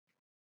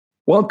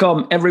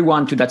Welcome,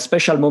 everyone, to that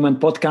Special Moment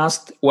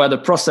podcast where the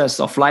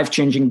process of life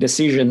changing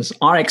decisions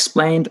are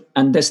explained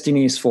and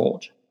destiny is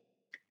forged.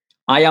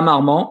 I am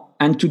Armand,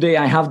 and today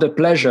I have the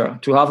pleasure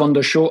to have on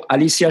the show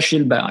Alicia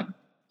Schilberg,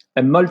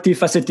 a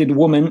multifaceted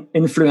woman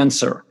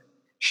influencer.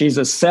 She's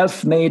a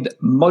self made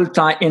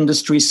multi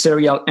industry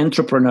serial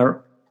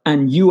entrepreneur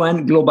and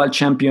UN Global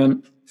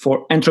Champion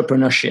for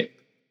Entrepreneurship.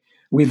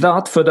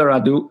 Without further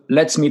ado,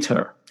 let's meet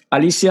her.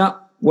 Alicia,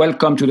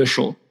 welcome to the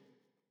show.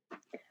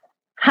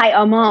 Hi,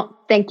 Armand.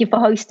 Thank you for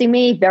hosting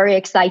me. Very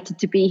excited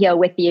to be here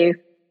with you.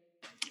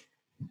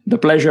 The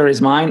pleasure is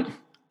mine.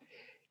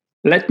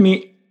 Let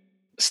me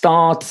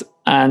start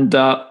and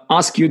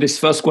ask you this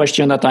first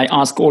question that I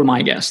ask all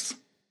my guests.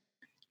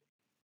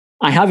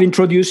 I have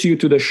introduced you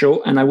to the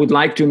show, and I would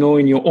like to know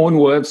in your own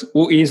words,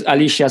 who is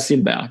Alicia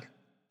Schilberg?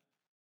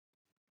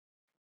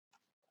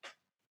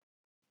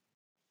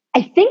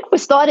 I think for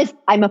starters,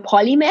 I'm a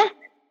polymath.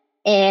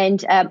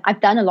 And I've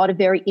done a lot of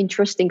very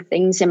interesting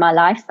things in my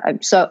life.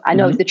 So I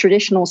know the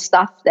traditional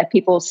stuff that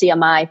people see on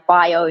my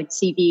bio and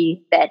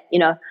CV that,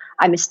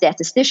 I'm a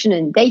statistician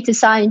and data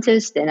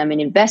scientist, and I'm an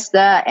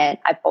investor, and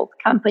I built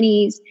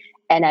companies,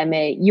 and I'm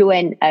a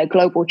UN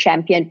global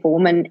champion for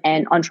women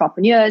and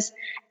entrepreneurs.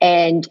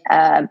 And,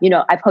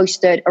 I've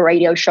hosted a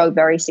radio show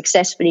very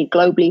successfully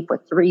globally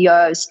for 3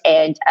 years.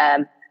 And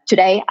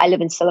today I live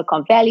in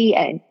Silicon Valley,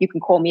 and you can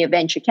call me a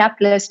venture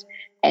capitalist.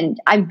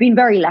 And I've been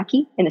very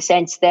lucky in the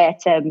sense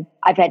that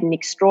I've had an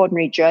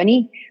extraordinary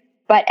journey.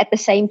 But at the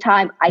same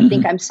time, I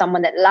think I'm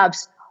someone that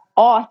loves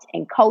art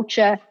and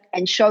culture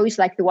and shows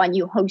like the one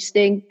you're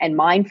hosting and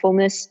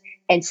mindfulness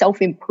and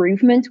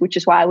self-improvement, which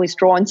is why I was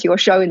drawn to your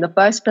show in the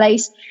first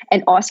place,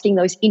 and asking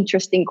those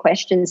interesting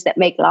questions that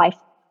make life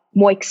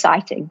more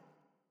exciting.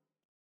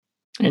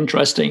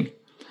 Interesting.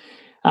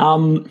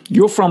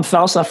 You're from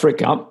South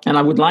Africa, and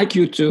I would like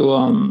you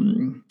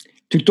to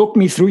talk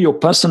me through your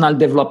personal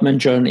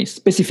development journey,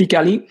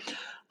 specifically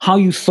how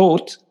you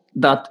thought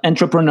that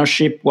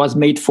entrepreneurship was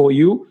made for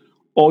you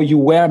or you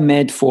were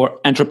made for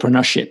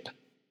entrepreneurship.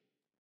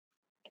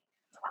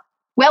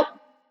 Well,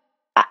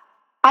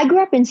 I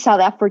grew up in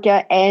South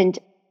Africa, and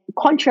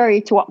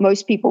contrary to what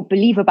most people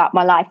believe about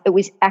my life, it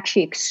was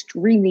actually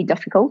extremely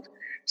difficult.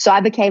 So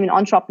I became an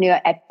entrepreneur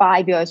at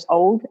 5 years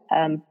old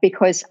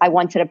because I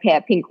wanted a pair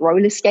of pink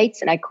roller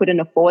skates and I couldn't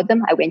afford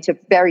them. I went to a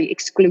very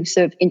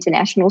exclusive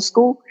international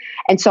school.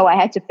 And so I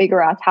had to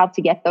figure out how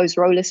to get those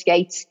roller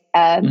skates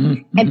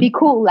and be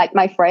cool like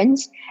my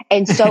friends.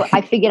 And so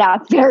I figured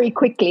out very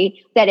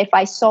quickly that if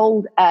I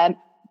sold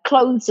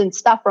clothes and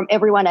stuff from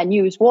everyone I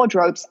knew's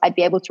wardrobes, I'd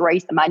be able to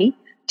raise the money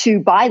to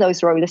buy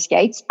those roller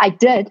skates. I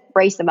did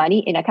raise the money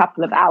in a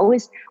couple of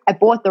hours. I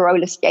bought the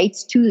roller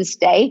skates. To this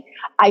day,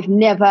 I've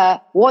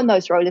never worn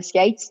those roller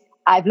skates.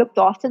 I've looked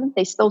after them.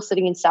 They're still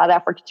sitting in South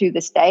Africa to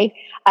this day.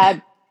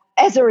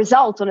 As a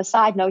result, on a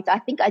side note, I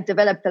think I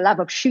developed a love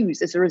of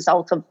shoes as a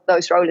result of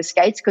those roller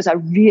skates because I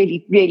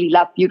really, really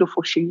love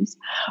beautiful shoes.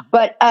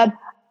 But at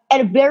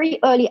a very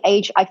early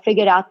age, I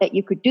figured out that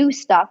you could do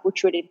stuff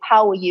which would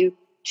empower you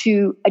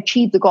to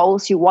achieve the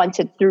goals you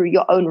wanted through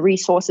your own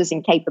resources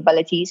and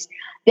capabilities.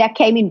 That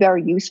came in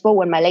very useful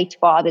when my late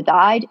father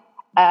died.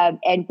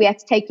 And we had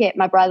to take care,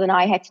 my brother and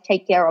I had to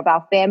take care of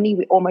our family.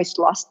 We almost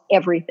lost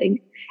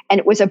everything. And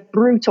it was a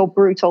brutal,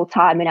 brutal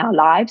time in our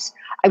lives.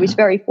 I was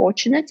very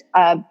fortunate.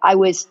 I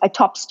was a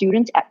top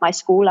student at my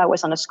school. I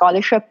was on a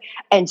scholarship.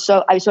 And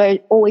so I was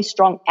always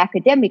strong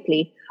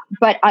academically.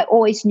 But I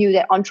always knew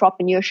that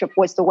entrepreneurship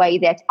was the way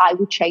that I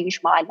would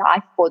change my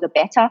life for the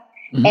better.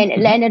 And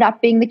it ended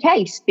up being the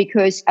case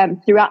because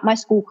throughout my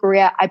school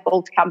career, I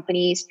built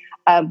companies.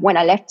 When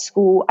I left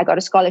school, I got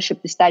a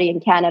scholarship to study in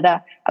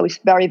Canada. I was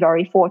very,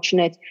 very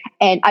fortunate.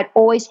 And I'd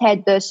always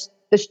had this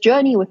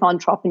journey with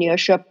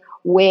entrepreneurship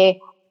where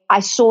I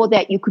saw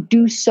that you could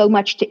do so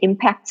much to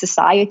impact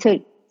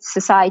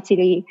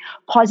society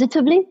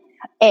positively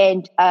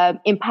and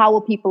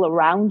empower people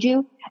around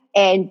you.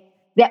 And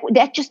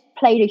that just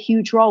played a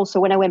huge role.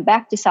 So when I went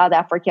back to South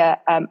Africa,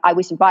 I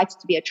was invited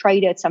to be a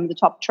trader at some of the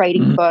top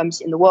trading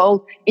firms in the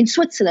world. In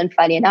Switzerland,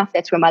 funny enough,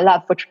 that's where my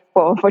love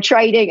for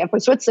trading and for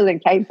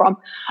Switzerland came from.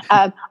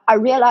 I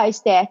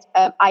realized that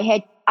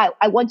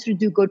I wanted to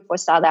do good for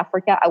South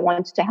Africa. I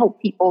wanted to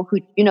help people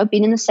who'd,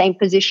 been in the same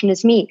position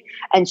as me.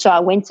 And so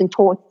I went and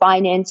taught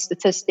finance,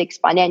 statistics,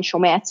 financial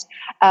maths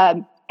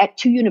at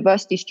 2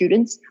 university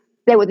students.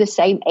 They were the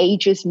same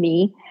age as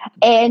me.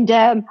 And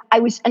I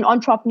was an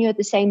entrepreneur at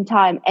the same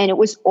time. And it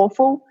was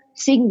awful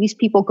seeing these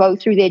people go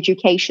through the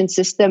education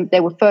system. They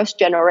were first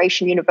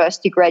generation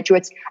university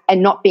graduates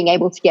and not being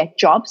able to get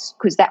jobs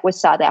because that was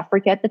South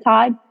Africa at the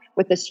time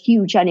with this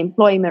huge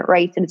unemployment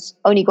rate. And it's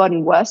only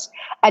gotten worse.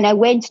 And I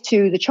went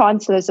to the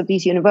chancellors of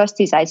these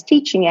universities I was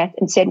teaching at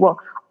and said, well,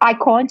 I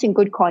can't in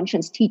good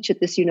conscience teach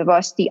at this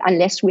university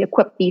unless we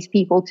equip these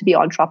people to be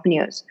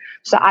entrepreneurs.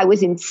 So I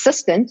was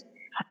insistent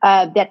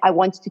that I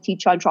wanted to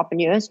teach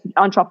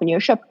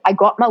entrepreneurship. I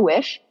got my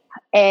wish.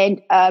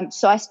 And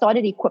so I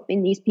started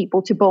equipping these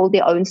people to build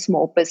their own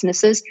small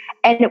businesses.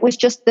 And it was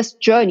just this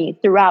journey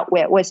throughout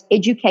where it was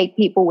educate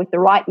people with the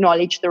right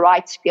knowledge, the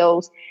right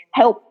skills,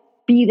 help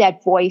be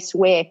that voice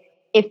where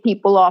if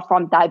people are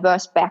from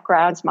diverse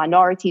backgrounds,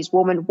 minorities,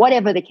 women,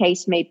 whatever the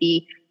case may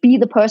be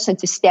the person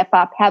to step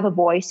up, have a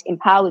voice,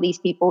 empower these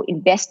people,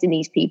 invest in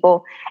these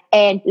people,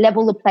 and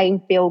level the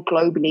playing field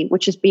globally,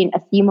 which has been a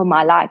theme of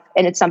my life.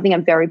 And it's something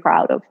I'm very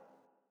proud of.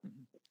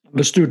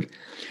 Understood.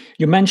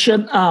 You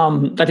mentioned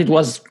that it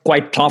was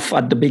quite tough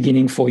at the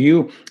beginning for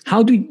you.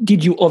 How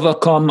did you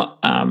overcome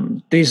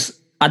this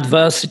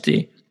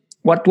adversity?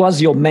 What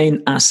was your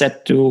main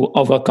asset to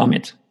overcome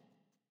it?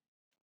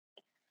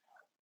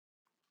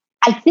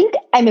 I think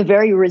I'm a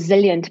very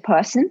resilient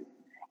person,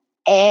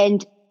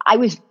 and I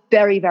was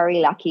very, very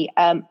lucky.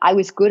 I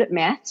was good at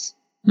maths,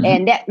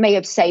 and that may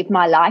have saved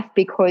my life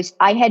because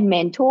I had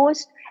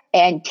mentors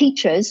and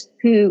teachers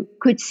who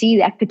could see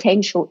that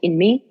potential in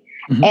me,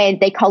 and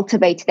they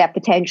cultivated that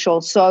potential.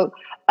 So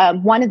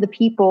one of the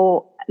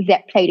people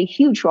that played a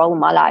huge role in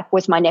my life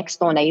was my next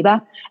door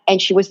neighbor,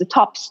 and she was the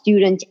top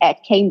student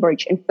at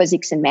Cambridge in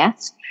physics and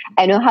maths,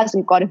 and her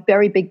husband got a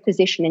very big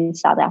position in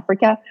South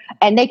Africa,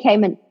 and they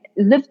came and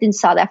lived in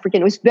South Africa.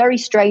 And it was very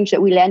strange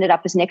that we landed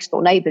up as next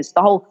door neighbors.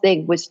 The whole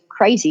thing was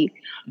crazy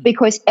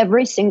because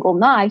every single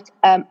night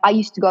I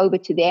used to go over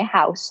to their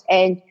house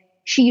and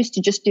she used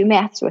to just do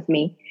maths with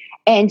me.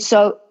 And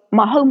so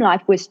my home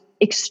life was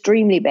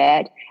extremely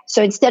bad.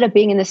 So instead of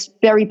being in this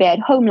very bad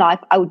home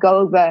life, I would go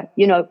over,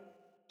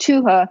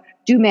 to her,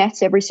 do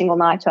maths every single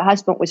night. Her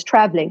husband was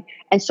traveling.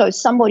 And so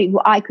somebody who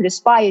I could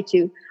aspire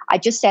to, I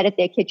just sat at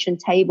their kitchen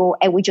table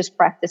and we just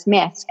practiced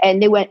maths.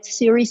 And there were a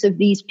series of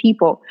these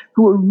people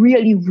who were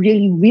really,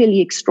 really, really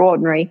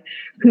extraordinary,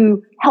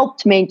 who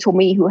helped mentor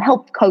me, who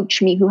helped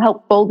coach me, who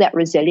helped build that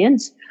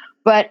resilience.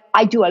 But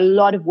I do a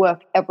lot of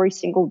work every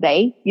single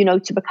day,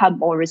 to become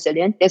more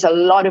resilient. There's a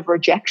lot of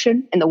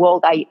rejection in the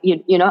world I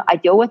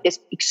deal with. There's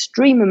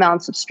extreme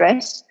amounts of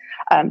stress.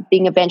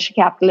 Being a venture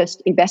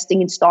capitalist,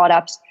 investing in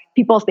startups,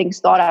 people think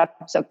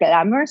startups are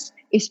glamorous,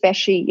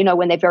 especially,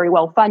 when they're very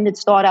well-funded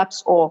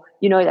startups or,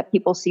 that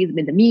people see them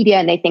in the media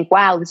and they think,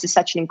 wow, this is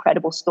such an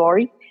incredible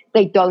story.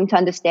 They don't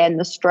understand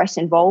the stress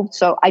involved.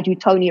 So I do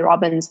Tony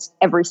Robbins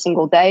every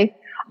single day.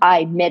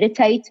 I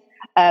meditate.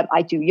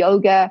 I do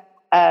yoga.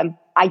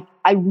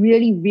 I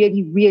really,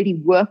 really, really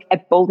work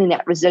at building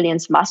that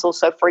resilience muscle.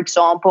 So, for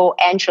example,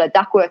 Angela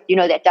Duckworth,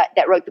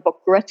 that wrote the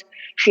book Grit,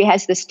 she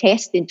has this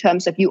test in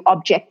terms of you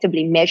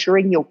objectively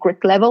measuring your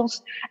grit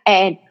levels.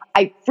 And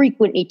I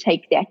frequently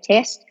take that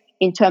test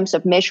in terms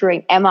of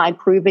measuring, am I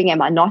improving?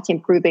 Am I not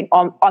improving?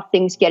 Are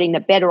things getting the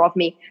better of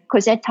me?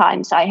 Because at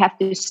times I have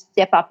to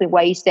step up in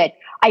ways that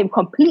I am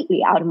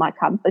completely out of my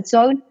comfort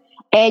zone.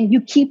 And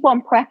you keep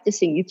on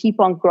practicing, you keep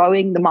on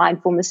growing. The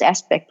mindfulness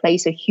aspect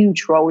plays a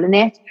huge role in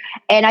it.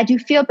 And I do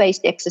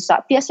fear-based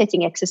exercise,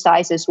 fear-setting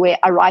exercises where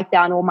I write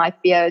down all my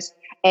fears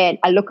and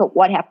I look at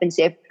what happens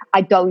if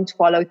I don't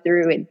follow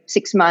through in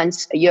 6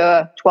 months, a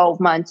year, 12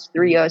 months,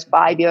 3 years,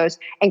 5 years,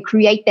 and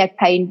create that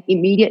pain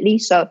immediately.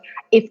 So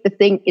if the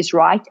thing is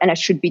right and I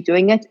should be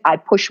doing it, I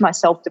push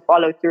myself to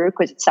follow through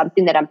because it's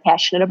something that I'm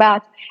passionate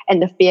about.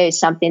 And the fear is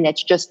something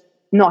that's just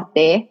not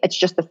there. It's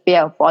just the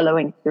fear of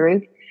following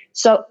through.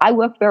 So I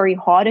work very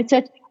hard at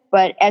it.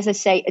 But as I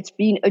say, it's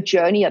been a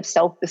journey of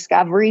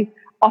self-discovery,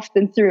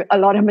 often through a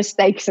lot of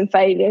mistakes and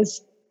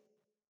failures.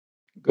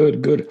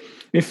 Good.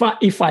 If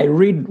I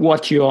read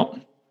what you're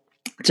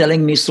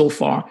telling me so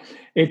far,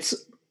 it's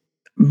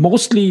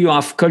mostly you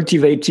have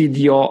cultivated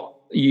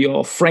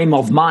your frame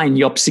of mind,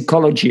 your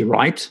psychology,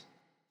 right?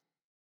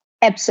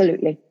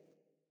 Absolutely.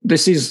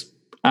 This is,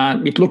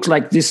 it looks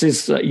like this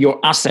is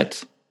your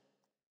asset.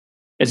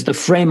 It's the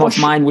frame of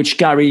mind which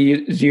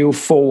carries you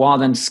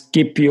forward and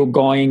keep you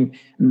going,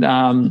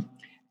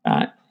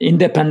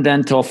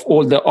 independent of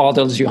all the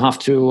others you have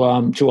to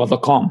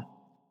overcome.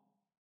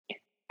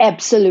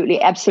 Absolutely.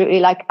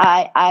 Like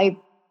I'm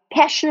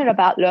passionate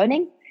about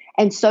learning.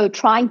 And so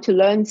trying to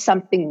learn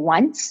something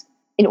once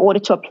in order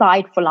to apply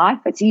it for life,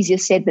 it's easier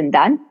said than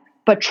done.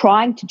 But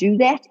trying to do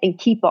that and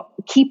keep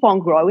on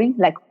growing,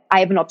 like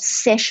I have an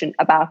obsession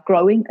about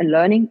growing and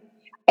learning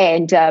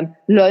and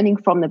learning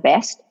from the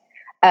best.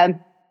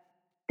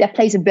 That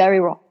plays a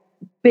very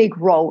big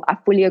role. I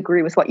fully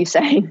agree with what you're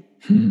saying.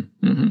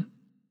 Mm-hmm.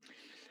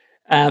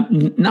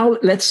 Now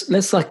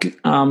let's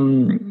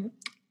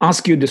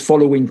ask you the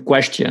following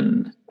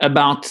question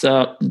about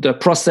the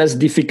process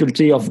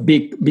difficulty of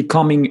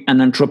becoming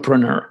an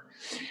entrepreneur,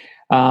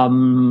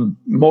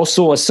 more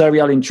so a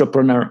serial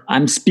entrepreneur.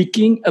 I'm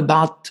speaking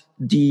about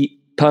the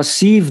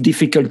perceived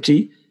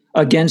difficulty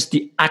against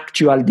the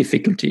actual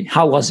difficulty.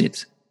 How was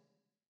it?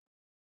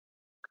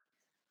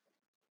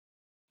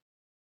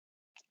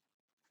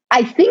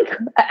 I think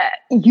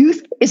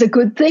youth is a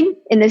good thing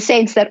in the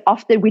sense that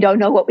often we don't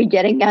know what we're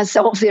getting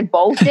ourselves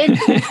involved in.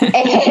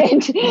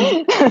 And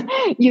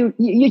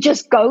you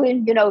just go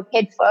in,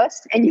 head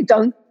first and you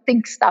don't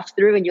think stuff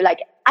through and you're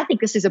like, I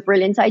think this is a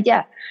brilliant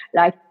idea.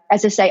 Like,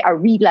 as I say, I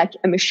read like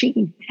a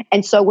machine.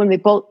 And so when we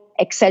built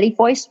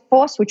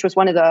Excelliforce, which was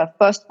one of the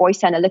first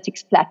voice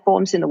analytics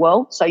platforms in the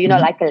world, so,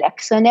 like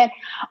Alexa and that,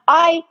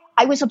 I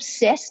was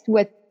obsessed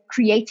with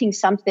creating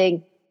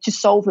something to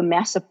solve a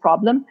massive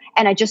problem.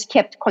 And I just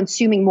kept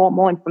consuming more and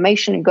more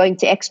information and going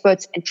to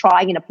experts and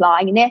trying and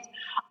applying it.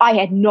 I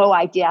had no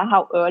idea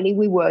how early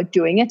we were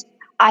doing it.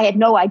 I had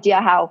no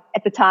idea how,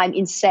 at the time,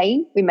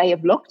 insane we may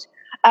have looked.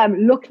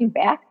 Looking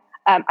back,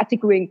 I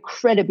think we were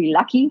incredibly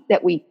lucky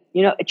that we,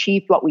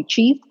 achieved what we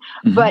achieved.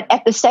 Mm-hmm. But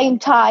at the same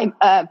time,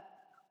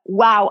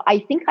 wow, I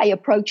think I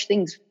approach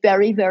things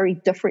very, very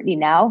differently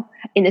now,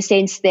 in the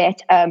sense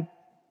that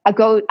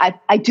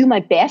I do my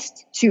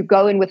best to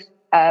go in with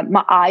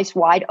my eyes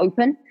wide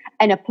open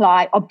and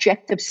apply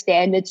objective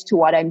standards to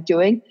what I'm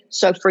doing.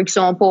 So, for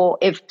example,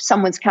 if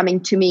someone's coming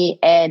to me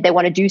and they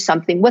want to do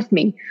something with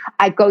me,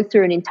 I go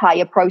through an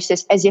entire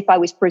process as if I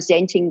was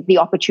presenting the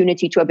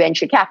opportunity to a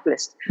venture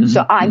capitalist. Mm-hmm.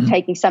 So I'm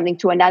taking something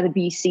to another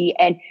VC,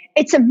 and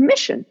it's a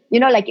mission.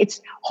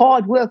 It's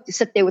hard work to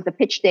sit there with a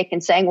pitch deck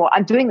and saying, well,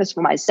 I'm doing this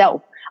for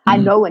myself. I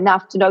know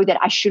enough to know that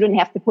I shouldn't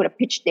have to put a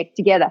pitch deck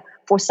together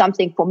for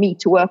something for me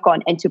to work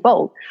on and to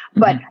build.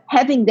 But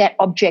having that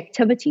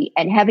objectivity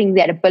and having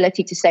that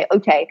ability to say,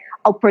 okay,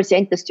 I'll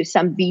present this to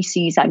some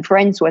VCs I'm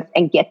friends with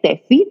and get their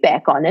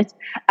feedback on it,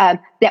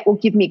 that will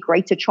give me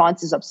greater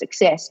chances of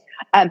success.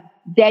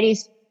 That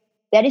is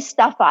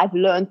stuff I've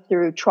learned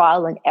through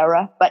trial and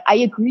error. But I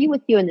agree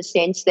with you in the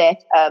sense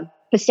that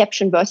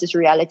perception versus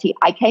reality.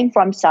 I came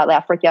from South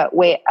Africa,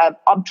 where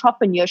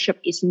entrepreneurship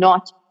is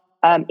not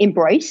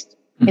embraced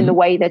in the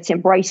way that's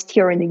embraced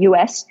here in the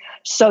US.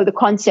 So the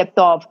concept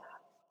of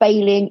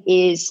failing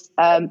is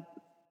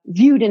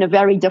viewed in a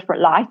very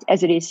different light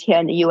as it is here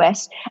in the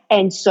US.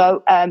 And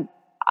so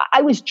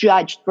I was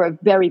judged for a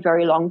very,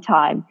 very long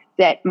time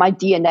that my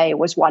DNA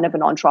was one of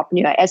an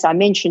entrepreneur. As I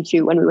mentioned to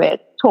you when we were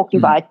talking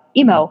about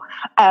email,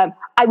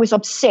 I was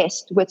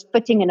obsessed with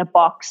fitting in a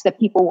box that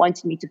people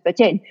wanted me to fit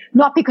in.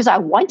 Not because I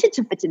wanted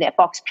to fit in that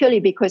box, purely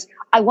because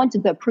I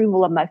wanted the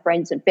approval of my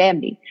friends and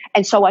family.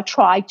 And so I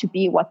tried to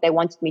be what they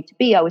wanted me to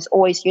be. I was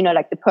always,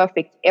 the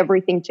perfect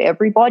everything to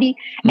everybody.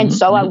 And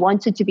so I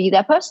wanted to be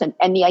that person.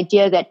 And the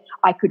idea that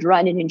I could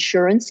run an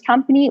insurance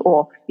company,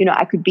 or,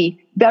 I could be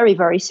very,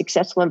 very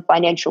successful in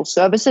financial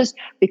services,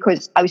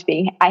 because I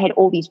had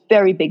all these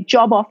very big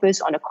job offers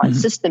on a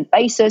consistent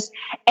basis.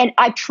 And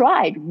I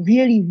tried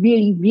really,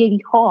 really,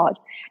 really hard.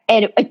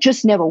 And it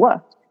just never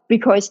worked,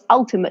 because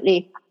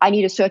ultimately I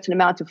need a certain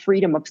amount of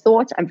freedom of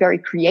thought. I'm very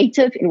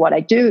creative in what I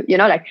do.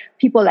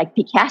 People like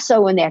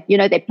Picasso and that,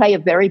 they play a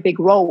very big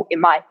role in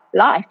my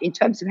life in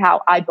terms of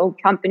how I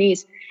build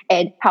companies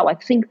and how I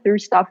think through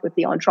stuff with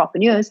the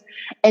entrepreneurs.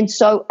 And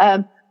so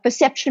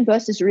perception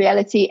versus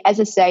reality, as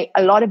I say,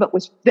 a lot of it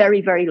was very,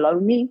 very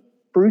lonely,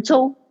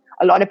 brutal.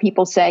 A lot of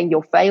people saying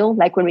you'll fail.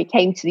 Like when we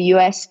came to the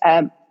US,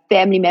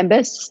 family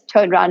members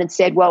turned around and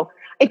said, well,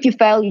 if you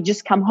fail, you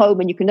just come home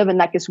and you can live in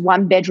this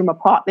 1-bedroom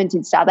apartment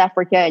in South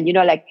Africa, and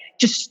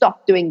just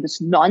stop doing this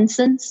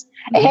nonsense.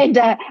 And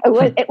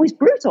it was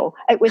brutal.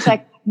 It was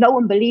like no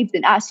one believed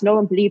in us, no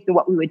one believed in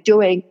what we were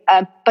doing.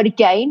 But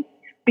again,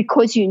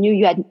 because you knew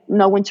you had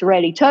no one to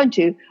really turn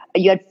to,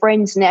 you had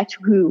friends net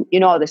who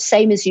are the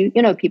same as you.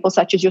 People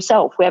such as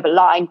yourself who have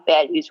aligned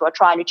values, who are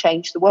trying to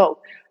change the world.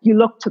 You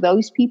look to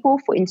those people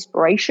for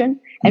inspiration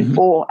and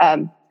for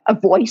a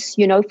voice,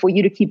 for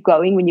you to keep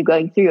going when you're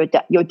going through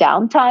your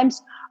down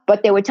times.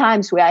 But there were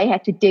times where I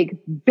had to dig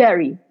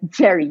very,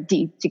 very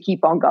deep to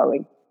keep on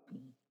going.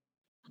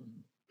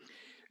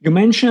 You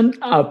mentioned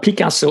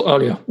Picasso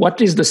earlier.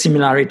 What is the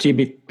similarity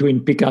between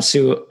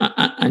Picasso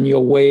and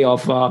your way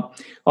of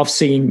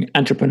seeing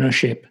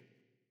entrepreneurship?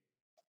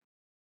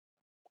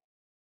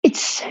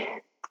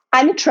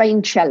 I'm a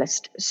trained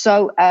cellist.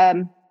 So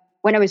I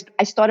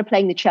started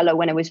playing the cello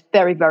when I was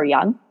very, very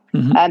young.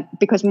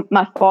 Because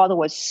my father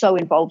was so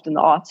involved in the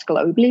arts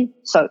globally,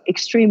 so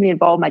extremely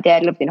involved. My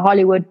dad lived in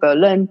Hollywood,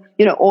 Berlin,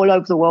 all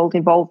over the world,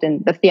 involved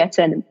in the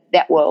theater and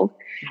that world.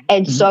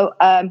 And so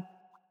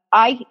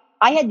I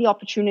had the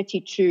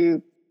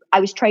opportunity I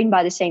was trained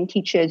by the same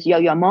teachers,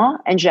 Yo-Yo Ma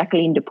and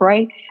Jacqueline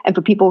Dupre. And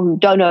for people who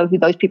don't know who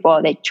those people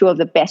are, they're two of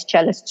the best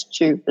cellists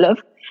to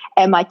live.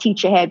 And my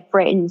teacher had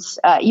friends,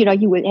 he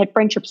had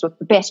friendships with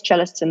the best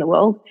cellists in the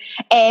world.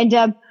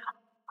 And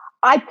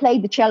I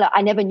played the cello.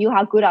 I never knew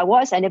how good I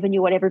was. I never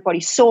knew what everybody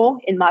saw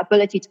in my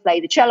ability to play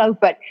the cello,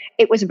 but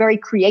it was a very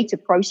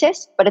creative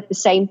process. But at the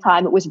same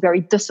time, it was a very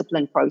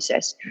disciplined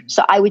process.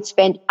 So I would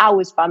spend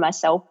hours by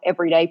myself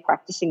every day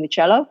practicing the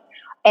cello.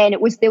 And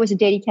there was a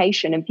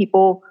dedication, and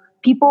people,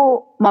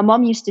 my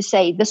mom used to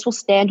say, this will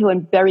stand her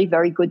in very,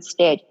 very good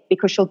stead,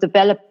 because she'll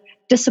develop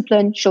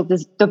discipline. She'll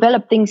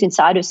develop things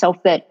inside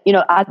herself that,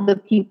 other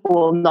people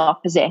will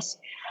not possess.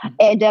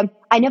 And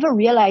I never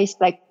realized,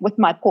 with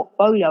my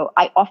portfolio,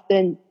 I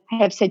often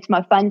have said to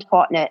my fund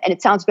partner, and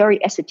it sounds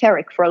very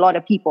esoteric for a lot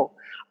of people,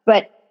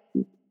 but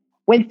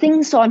when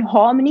things are in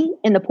harmony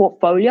in the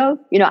portfolio,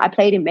 I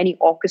played in many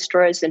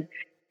orchestras, and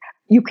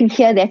you can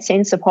hear that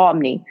sense of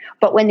harmony.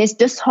 But when there's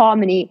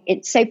disharmony,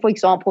 say, for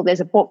example,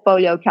 there's a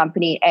portfolio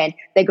company and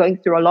they're going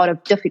through a lot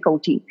of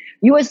difficulty.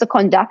 You as the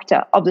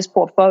conductor of this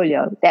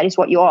portfolio, that is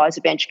what you are as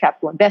a venture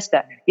capital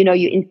investor.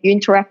 You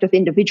interact with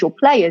individual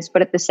players,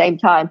 but at the same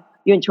time,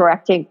 you're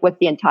interacting with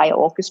the entire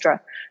orchestra.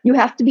 You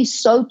have to be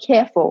so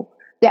careful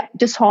that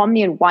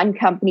disharmony in one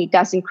company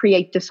doesn't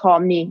create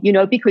disharmony,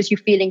 because you're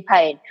feeling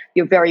pain.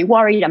 You're very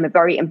worried. I'm a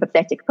very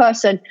empathetic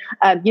person.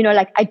 I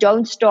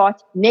don't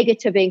start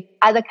negativing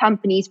other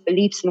companies'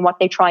 beliefs and what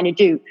they're trying to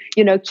do.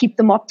 Keep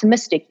them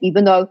optimistic,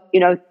 even though,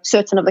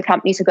 certain of the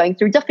companies are going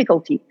through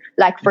difficulty.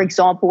 Like, for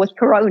example, with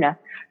Corona,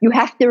 you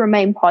have to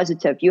remain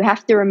positive. You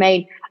have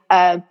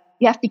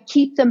to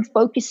keep them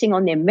focusing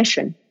on their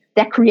mission.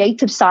 That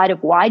creative side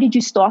of, why did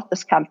you start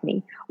this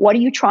company? What are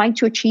you trying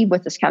to achieve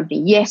with this company?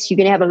 Yes, you're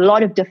going to have a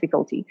lot of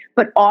difficulty,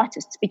 but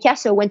artists,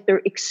 Picasso went through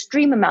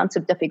extreme amounts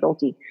of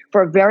difficulty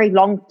for a very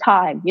long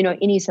time,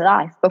 in his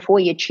life before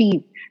he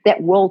achieved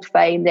that world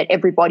fame that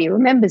everybody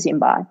remembers him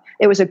by.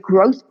 There was a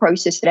growth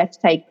process that had to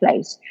take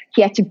place.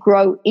 He had to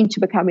grow into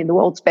becoming the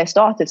world's best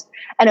artist.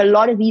 And a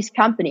lot of these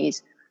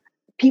companies,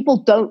 people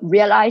don't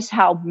realize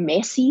how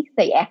messy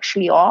they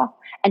actually are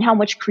and how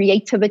much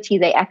creativity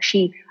they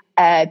actually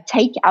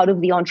take out of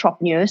the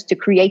entrepreneurs to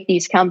create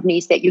these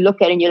companies that you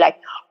look at and you're like,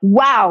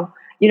 wow,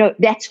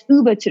 that's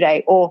Uber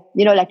today, or,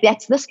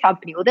 that's this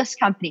company or this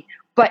company.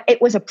 But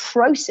it was a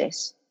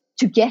process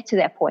to get to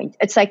that point.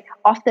 It's like,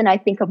 often I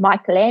think of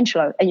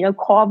Michelangelo and,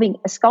 carving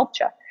a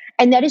sculpture.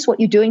 And that is what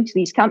you're doing to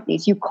these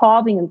companies. You're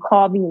carving and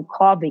carving and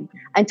carving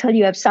until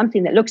you have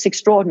something that looks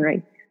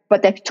extraordinary,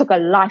 but that took a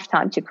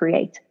lifetime to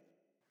create.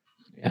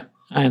 Yeah,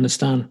 I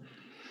understand.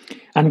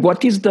 And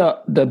what is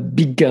the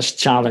biggest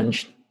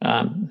challenge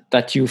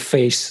that you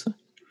face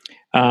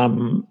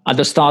at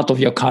the start of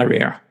your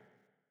career?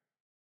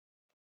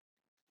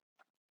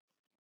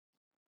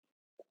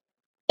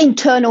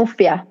 Internal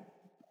fear.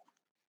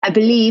 I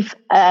believe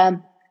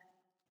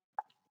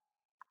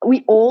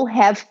we all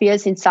have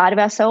fears inside of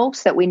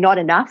ourselves that we're not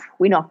enough,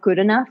 we're not good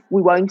enough,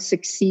 we won't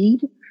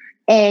succeed.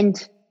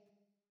 And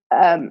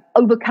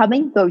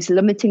overcoming those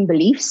limiting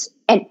beliefs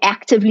and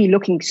actively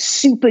looking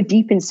super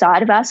deep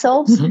inside of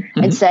ourselves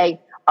and say,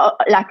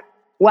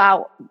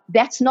 wow,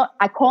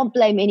 I can't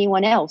blame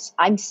anyone else.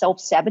 I'm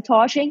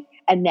self-sabotaging,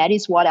 and that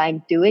is what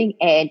I'm doing.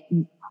 And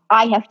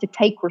I have to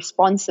take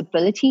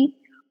responsibility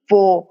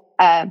for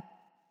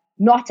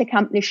not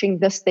accomplishing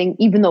this thing,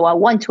 even though I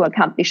want to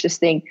accomplish this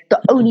thing.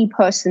 The only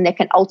person that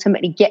can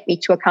ultimately get me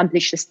to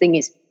accomplish this thing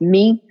is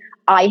me.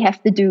 I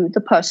have to do the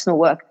personal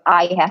work.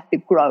 I have to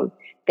grow.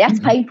 That's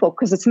painful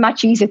because it's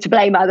much easier to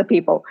blame other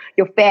people,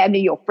 your family,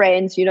 your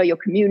friends, your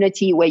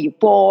community, where you're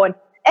born.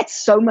 It's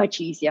so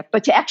much easier.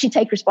 But to actually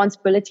take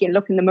responsibility and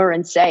look in the mirror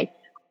and say,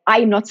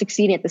 I am not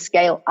succeeding at the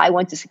scale I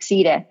want to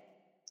succeed at.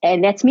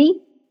 And that's me.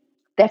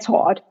 That's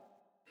hard.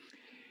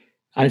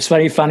 And it's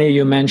very funny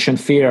you mentioned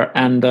fear.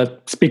 And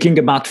speaking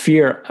about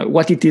fear,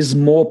 what it is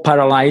more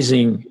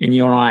paralyzing in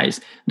your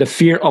eyes, the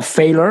fear of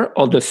failure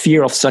or the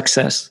fear of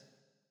success?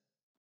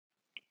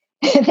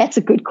 That's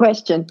a good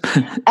question.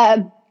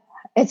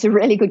 It's a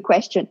really good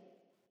question.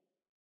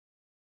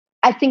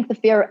 I think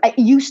it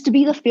used to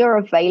be the fear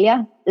of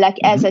failure. Like,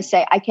 as I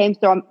say, I came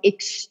from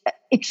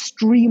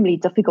extremely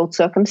difficult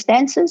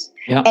circumstances.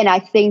 Yeah. And I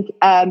think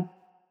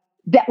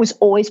that was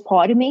always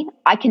part of me.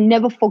 I can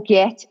never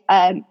forget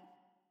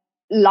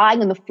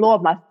lying on the floor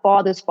of my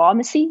father's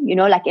pharmacy,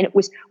 and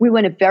we were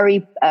in a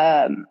very,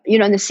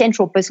 in the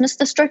central business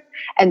district,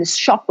 and the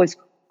shop was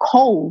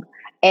cold,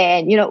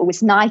 and, it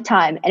was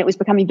nighttime, and it was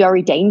becoming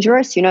very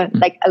dangerous,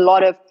 like a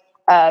lot of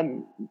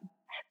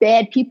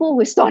bad people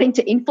were starting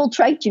to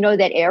infiltrate,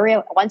 that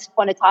area. Once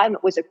upon a time,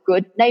 it was a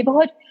good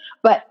neighborhood,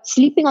 but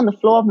sleeping on the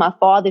floor of my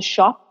father's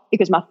shop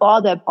because my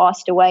father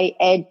passed away,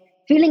 and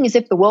feeling as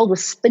if the world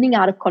was spinning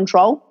out of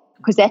control,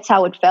 because that's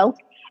how it felt,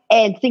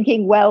 and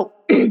thinking, well,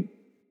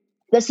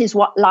 this is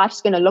what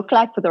life's going to look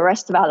like for the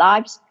rest of our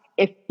lives.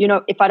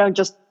 If I don't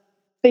just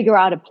figure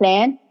out a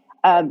plan,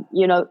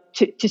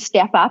 to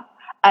step up,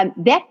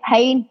 that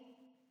pain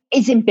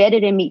is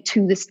embedded in me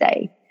to this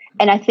day.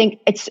 And I think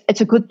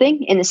it's a good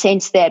thing in the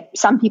sense that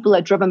some people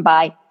are driven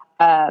by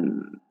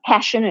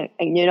passion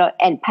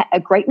and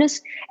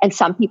greatness, and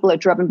some people are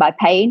driven by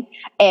pain.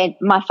 And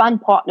my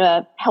fund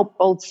partner helped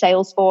build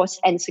Salesforce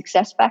and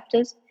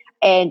SuccessFactors,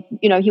 and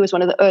he was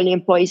one of the early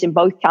employees in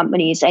both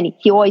companies. And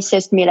he always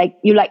says to me,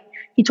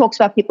 he talks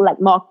about people like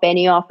Mark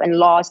Benioff and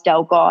Lars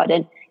Dalgaard,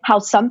 and how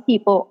some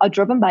people are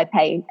driven by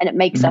pain and it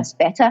makes us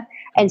better.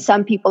 And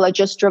some people are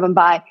just driven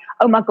by,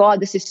 oh my God,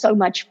 this is so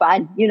much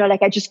fun.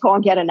 I just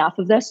can't get enough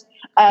of this.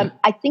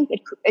 I think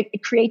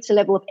it creates a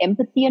level of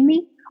empathy in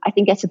me. I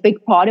think that's a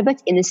big part of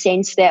it, in the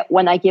sense that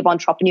when I give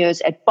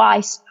entrepreneurs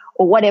advice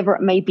or whatever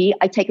it may be,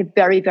 I take it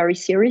very, very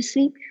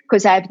seriously,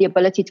 because I have the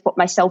ability to put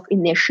myself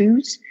in their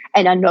shoes,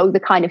 and I know the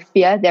kind of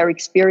fear they're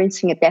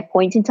experiencing at that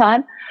point in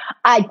time.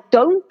 I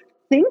don't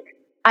think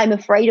I'm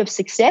afraid of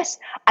success.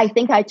 I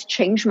think I had to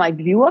change my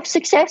view of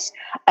success.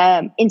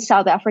 In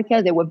South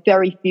Africa, there were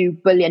very few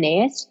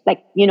billionaires,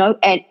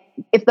 and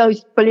if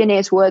those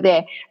billionaires were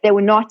there, they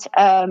were not,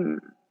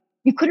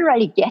 you couldn't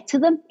really get to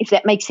them, if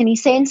that makes any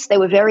sense. They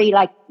were very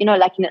like in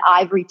an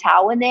ivory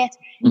tower net.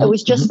 It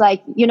was just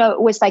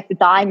it was like the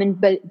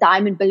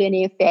diamond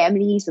billionaire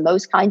families and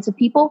those kinds of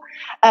people.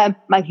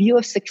 My view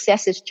of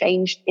success has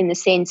changed in the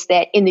sense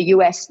that in the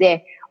US,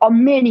 there are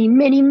many,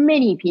 many,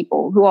 many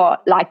people who are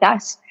like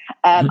us.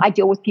 I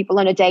deal with people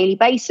on a daily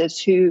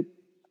basis who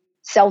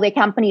sell their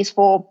companies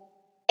for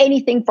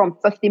anything from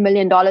 $50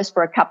 million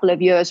for a couple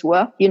of years'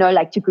 work,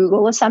 like to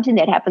Google or something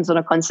that happens on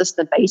a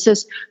consistent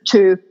basis,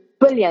 to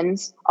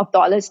billions of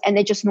dollars, and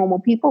they're just normal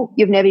people.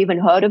 You've never even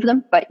heard of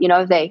them, but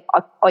they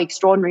are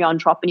extraordinary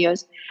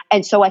entrepreneurs.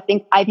 And so I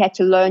think I've had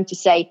to learn to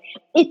say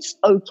it's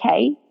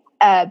okay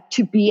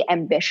to be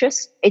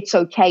ambitious. It's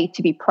okay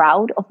to be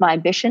proud of my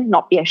ambition,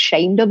 not be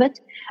ashamed of it,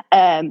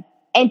 and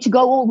to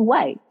go all the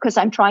way, because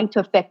I'm trying to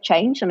affect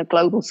change on a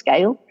global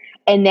scale.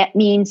 And that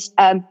means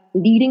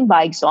leading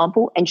by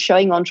example and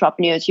showing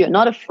entrepreneurs you're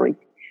not a freak,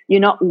 you're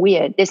not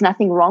weird. There's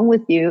nothing wrong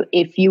with you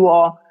if you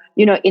are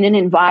in an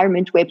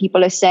environment where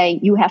people are saying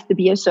you have to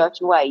be a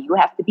certain way, you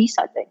have to be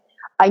something.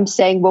 I'm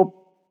saying, well,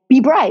 be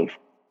brave.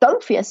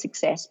 Don't fear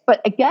success.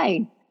 But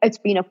again, it's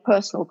been a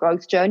personal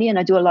growth journey, and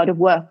I do a lot of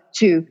work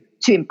to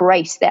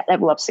embrace that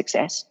level of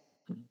success.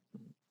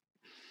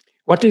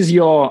 What is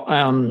your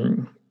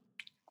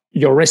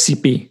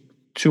recipe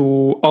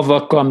to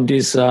overcome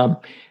this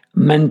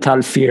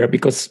mental fear?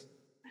 Because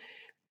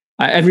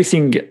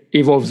everything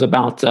evolves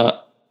about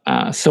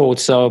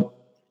thoughts. So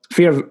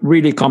fear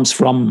really comes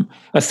from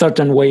a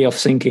certain way of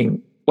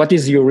thinking. What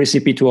is your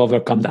recipe to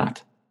overcome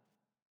that?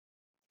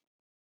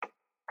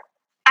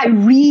 I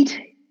read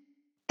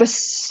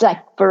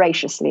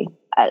voraciously.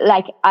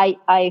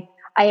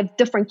 I have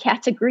different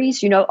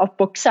categories, of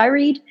books I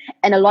read.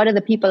 And a lot of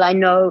the people I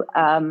know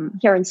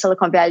here in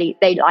Silicon Valley,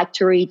 they like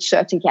to read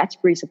certain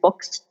categories of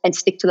books and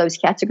stick to those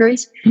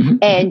categories. Mm-hmm.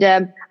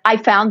 And I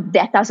found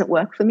that doesn't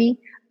work for me,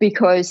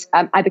 because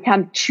I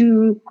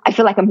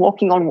feel like I'm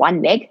walking on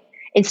one leg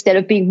instead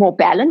of being more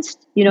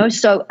balanced,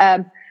 So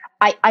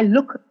I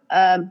look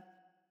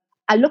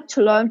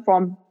to learn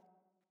from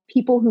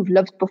people who've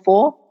lived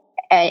before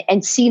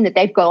and seen that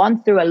they've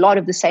gone through a lot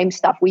of the same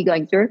stuff we're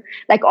going through.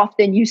 Like,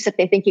 often you sit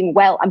there thinking,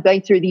 well, I'm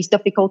going through these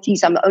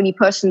difficulties. I'm the only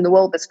person in the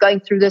world that's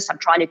going through this. I'm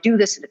trying to do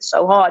this, and it's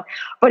so hard.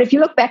 But if you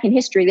look back in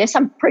history, there's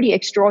some pretty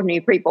extraordinary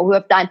people who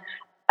have done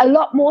a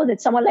lot more than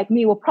someone like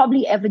me will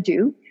probably ever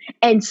do.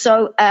 And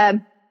so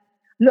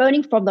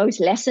learning from those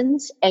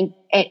lessons and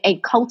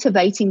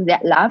cultivating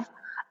that love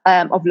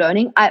of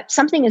learning.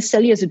 Something as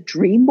silly as a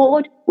dream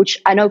board, which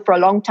I know for a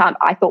long time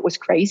I thought was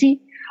crazy.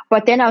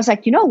 But then I was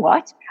like, you know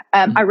what?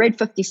 I read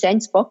 50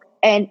 Cent's book,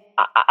 and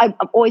I'm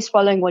always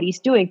following what he's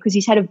doing, because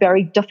he's had a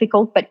very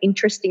difficult but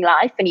interesting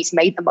life, and he's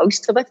made the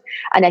most of it.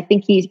 And I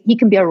think he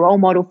can be a role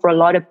model for a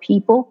lot of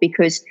people,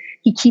 because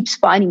he keeps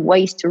finding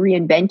ways to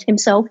reinvent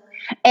himself.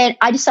 And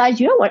I decided,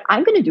 you know what?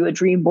 I'm going to do a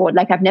dream board.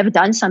 Like, I've never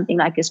done something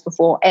like this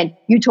before. And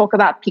you talk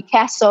about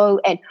Picasso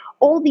and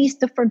all these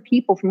different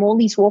people from all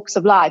these walks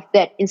of life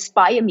that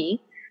inspire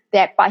me,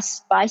 that by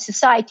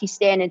society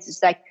standards,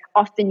 it's like,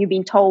 often you've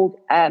been told,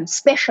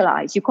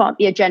 specialize. You can't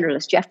be a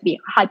generalist. You have to be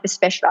hyper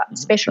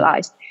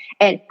specialized.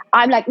 And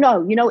I'm like,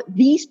 no,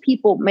 these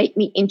people make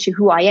me into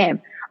who I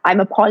am. I'm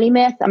a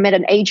polymath. I'm at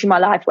an age in my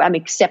life where I'm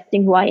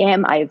accepting who I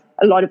am. I have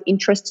a lot of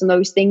interests in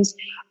those things.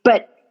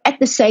 But at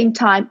the same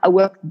time, I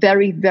work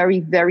very, very,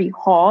 very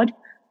hard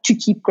to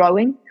keep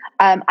growing.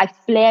 I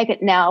flag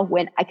it now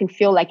when I can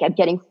feel like I'm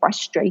getting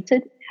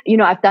frustrated.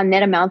 I've done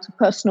that amount of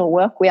personal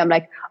work where I'm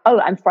like, oh,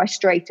 I'm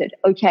frustrated.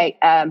 Okay,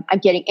 I'm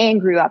getting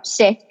angry or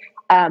upset.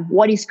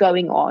 What is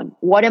going on?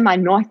 What am I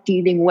not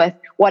dealing with?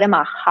 What am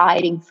I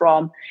hiding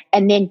from?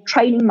 And then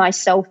training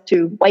myself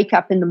to wake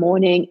up in the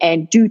morning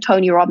and do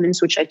Tony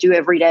Robbins, which I do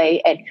every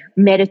day, and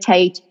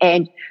meditate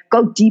and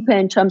go deeper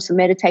in terms of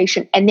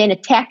meditation, and then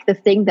attack the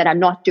thing that I'm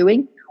not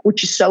doing,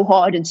 which is so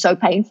hard and so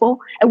painful.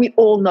 And we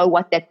all know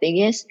what that thing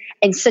is.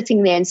 And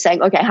sitting there and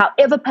saying, okay,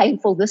 however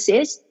painful this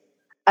is,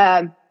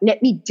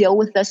 let me deal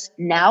with this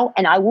now,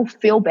 and I will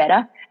feel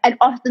better. And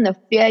often the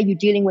fear you're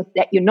dealing with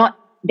that you're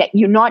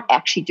not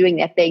actually doing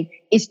that thing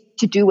is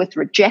to do with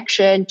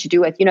rejection, to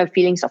do with,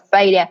 feelings of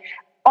failure.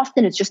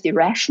 Often it's just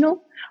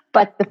irrational,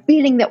 but the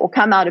feeling that will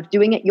come out of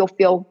doing it, you'll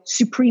feel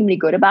supremely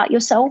good about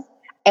yourself,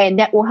 and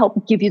that will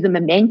help give you the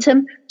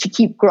momentum to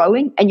keep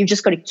growing. And you've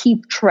just got to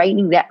keep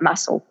training that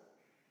muscle.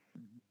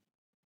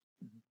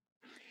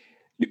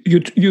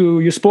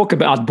 You spoke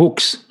about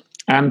books,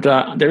 and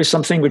there is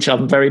something which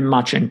I'm very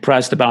much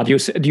impressed about. You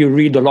said you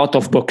read a lot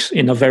of books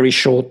in a very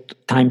short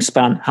time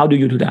span. How do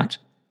you do that?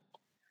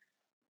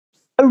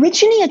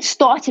 Originally, it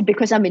started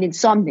because I'm an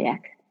insomniac,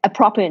 a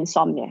proper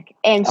insomniac.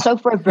 And so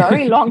for a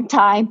very long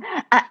time,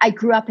 I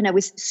grew up and I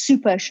was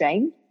super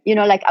ashamed.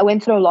 I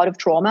went through a lot of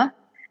trauma.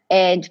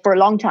 And for a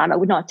long time, I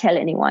would not tell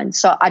anyone.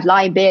 So I'd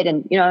lie in bed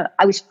and,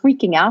 I was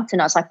freaking out.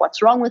 And I was like,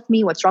 what's wrong with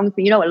me? What's wrong with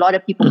me? A lot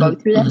of people go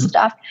through that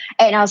stuff.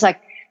 And I was like,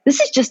 this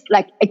is just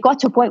like, it got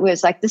to a point where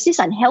it's like, this is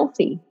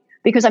unhealthy,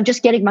 because I'm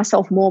just getting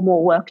myself more and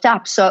more worked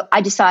up. So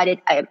I decided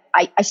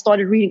I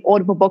started reading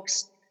Audible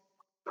books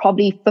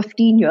probably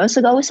 15 years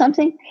ago or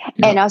something.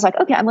 Yeah. And I was like,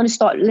 okay, I'm going to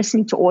start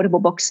listening to Audible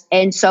books.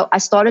 And so I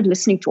started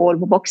listening to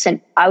Audible books, and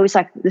I was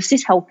like, this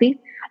is healthy.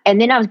 And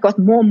then I got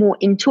more and more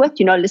into it,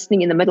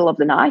 listening in the middle of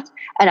the night.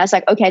 And I was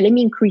like, okay, let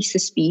me increase the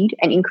speed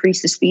and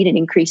increase the speed and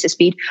increase the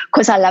speed,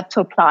 because I love to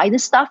apply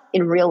this stuff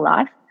in real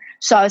life.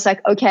 So I was like,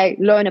 okay,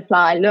 learn,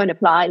 apply, learn,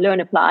 apply, learn,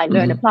 apply,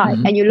 learn, apply.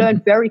 And you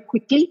learn very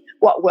quickly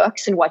what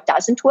works and what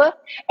doesn't work.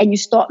 And you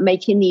start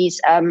making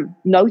these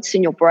notes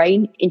in your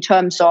brain in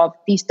terms of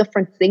these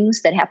different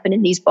things that happen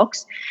in these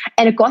books.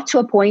 And it got to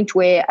a point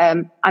where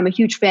I'm a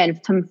huge fan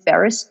of Tim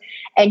Ferriss.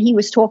 And he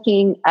was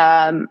talking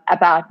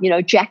about,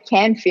 Jack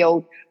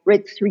Canfield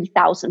read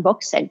 3,000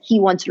 books and he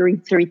wants to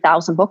read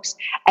 3,000 books.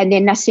 And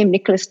then Nassim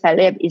Nicholas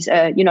Taleb is,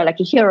 like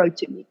a hero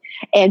to me.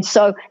 And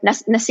so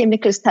Nassim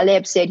Nicholas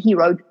Taleb said he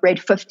read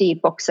 50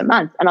 books a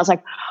month. And I was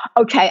like,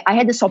 okay, I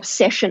had this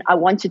obsession. I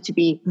wanted to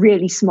be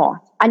really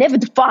smart. I never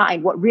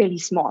defined what really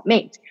smart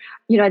meant.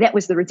 That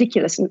was the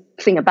ridiculous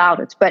thing about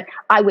it. But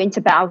I went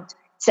about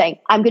saying,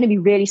 I'm going to be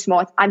really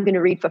smart. I'm going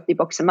to read 50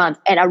 books a month.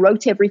 And I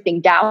wrote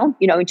everything down,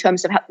 in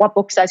terms of what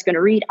books I was going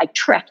to read. I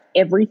tracked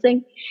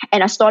everything.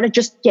 And I started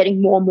just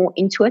getting more and more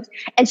into it.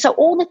 And so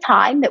all the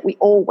time that we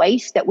all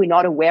waste that we're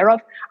not aware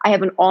of, I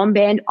have an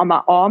armband on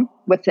my arm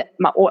with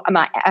my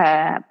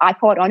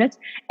iPod on it.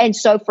 And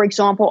so, for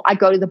example, I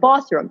go to the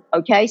bathroom,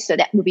 okay? So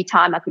that would be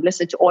time I could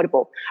listen to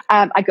Audible.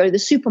 I go to the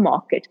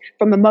supermarket.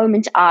 From the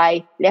moment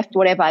I left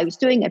whatever I was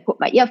doing, I put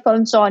my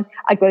earphones on.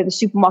 I go to the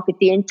supermarket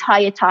the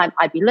entire time.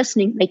 I'd be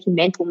listening, making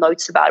mental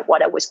notes about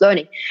what I was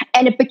learning.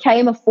 And it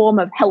became a form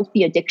of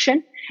healthy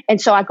addiction.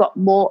 And so I got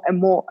more and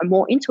more and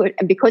more into it.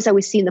 And because I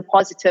was seeing the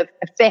positive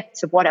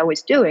effects of what I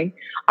was doing,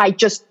 I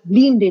just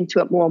leaned into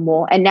it more and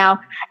more. And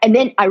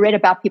then I read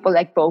about people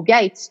like Bill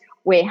Gates,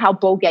 how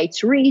Bill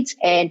Gates reads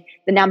and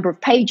the number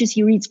of pages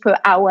he reads per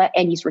hour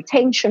and his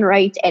retention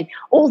rate and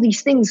all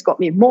these things got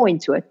me more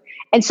into it.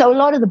 And so a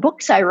lot of the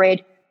books I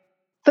read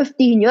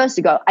 15 years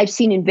ago, I've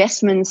seen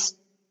investments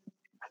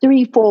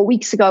 3-4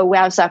 weeks ago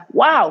where I was like,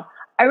 wow,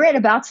 I read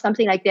about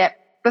something like that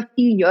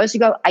 15 years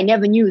ago. I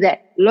never knew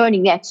that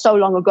learning that so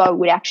long ago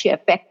would actually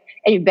affect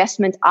an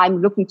investment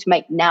I'm looking to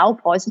make now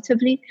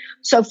positively.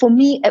 So for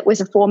me, it was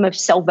a form of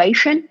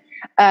salvation,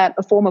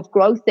 a form of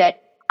growth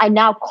that I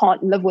now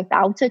can't live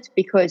without it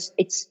because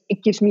it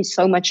gives me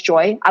so much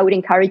joy. I would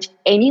encourage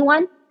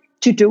anyone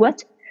to do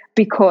it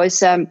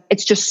because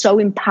it's just so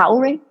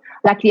empowering.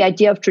 Like the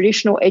idea of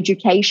traditional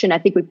education, I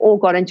think we've all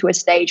got into a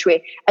stage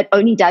where it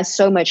only does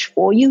so much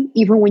for you,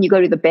 even when you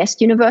go to the best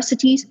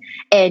universities.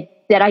 And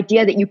that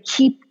idea that you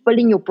keep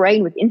filling your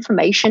brain with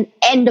information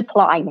and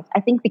applying it.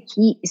 I think the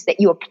key is that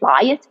you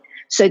apply it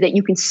so that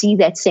you can see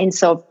that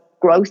sense of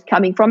growth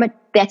coming from it.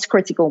 That's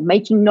critical.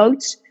 Making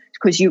notes,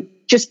 because you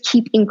just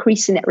keep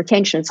increasing that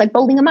retention. It's like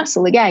building a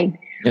muscle again.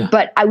 Yeah.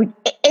 But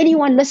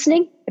anyone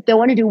listening, if they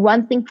want to do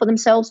one thing for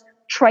themselves,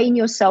 train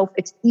yourself.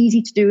 It's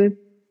easy to do.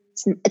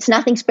 It's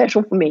nothing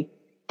special for me,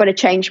 but it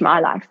changed my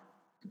life.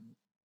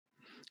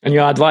 And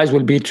your advice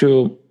will be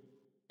to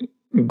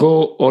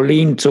go or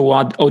lean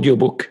toward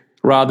audiobook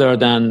rather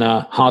than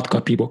hard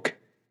copy book?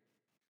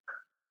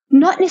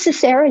 Not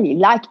necessarily.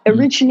 Like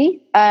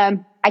originally,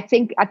 I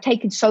think I've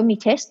taken so many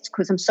tests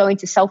because I'm so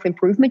into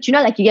self-improvement.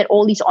 Like you get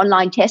all these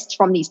online tests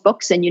from these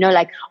books and,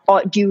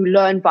 do you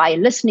learn via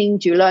listening?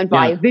 Do you learn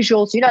via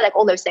visuals? Like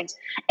all those things.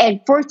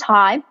 And for a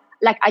time,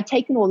 like I'd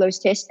taken all those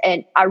tests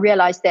and I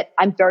realized that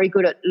I'm very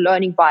good at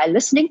learning via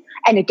listening.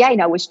 And again,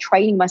 I was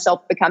training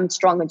myself, becoming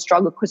stronger and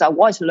stronger because I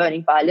was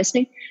learning via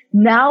listening.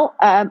 Now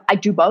I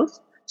do both.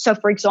 So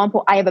for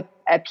example, I have a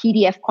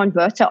PDF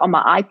converter on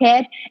my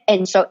iPad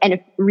and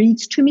it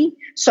reads to me.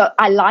 So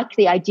I like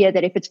the idea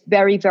that if it's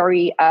very,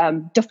 very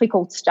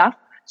difficult stuff.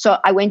 So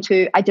I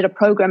did a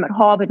program at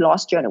Harvard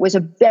last year and it was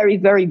a very,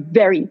 very,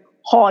 very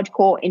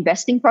hardcore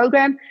investing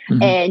program.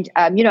 Mm-hmm. And,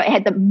 it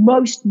had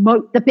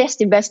the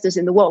best investors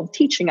in the world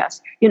teaching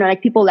us,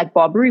 like people like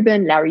Bob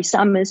Rubin, Larry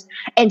Summers.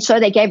 And so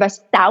they gave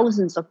us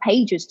thousands of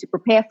pages to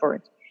prepare for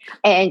it.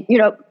 And,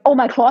 all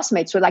my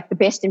classmates were like the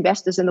best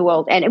investors in the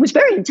world. And it was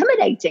very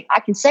intimidating. I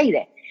can say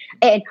that.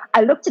 And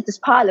I looked at this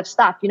pile of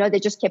stuff, they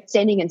just kept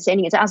sending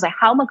it. I was like,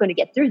 how am I going to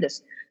get through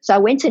this? So I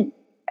went and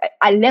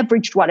I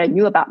leveraged what I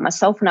knew about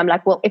myself. And I'm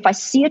like, well, if I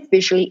see it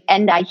visually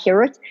and I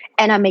hear it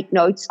and I make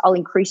notes, I'll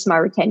increase my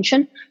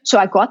retention. So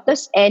I got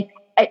this and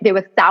there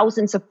were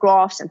thousands of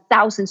graphs and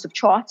thousands of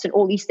charts and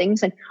all these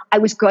things. And I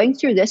was going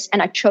through this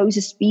and I chose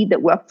a speed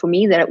that worked for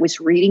me, that it was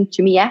reading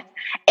to me at.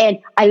 And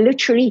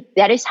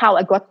that is how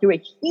I got through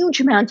a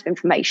huge amount of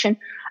information.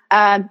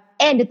 And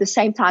at the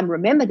same time,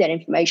 remember that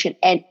information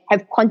and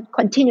have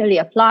continually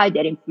applied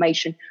that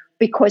information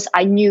because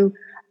I knew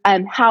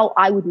how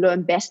I would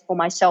learn best for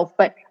myself.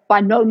 But by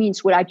no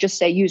means would I just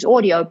say use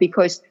audio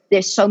because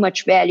there's so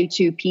much value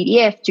to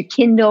PDF, to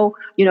Kindle,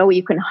 where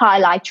you can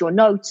highlight your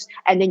notes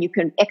and then you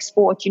can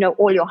export,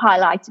 all your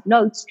highlighted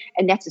notes.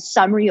 And that's a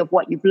summary of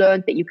what you've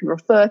learned that you can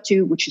refer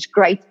to, which is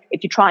great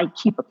if you try and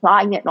keep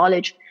applying that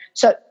knowledge.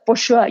 So for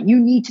sure, you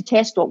need to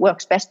test what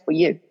works best for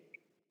you.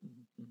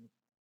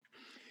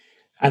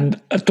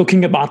 And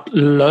talking about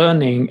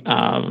learning,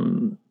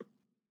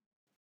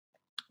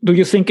 do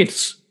you think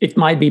it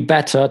might be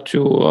better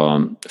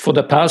to for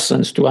the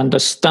persons to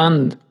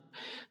understand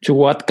to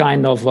what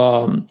kind of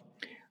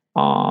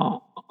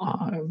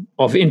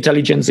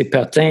intelligence they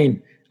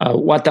pertain?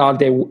 What are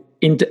the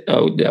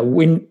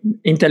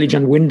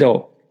intelligent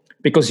window?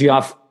 Because you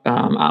have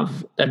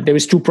there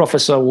is two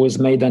professor who has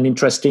made an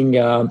interesting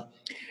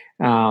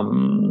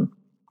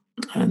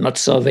not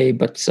survey,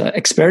 but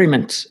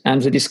experiment.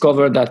 And they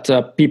discovered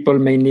that people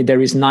mainly,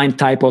 there is 9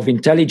 types of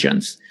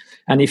intelligence.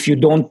 And if you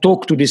don't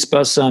talk to this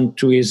person,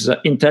 to his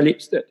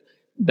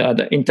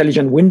the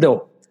intelligent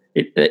window,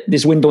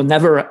 this window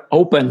never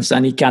opens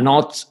and he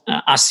cannot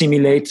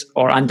assimilate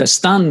or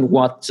understand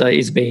what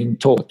is being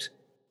taught.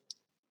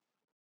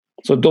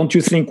 So don't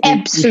you think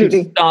we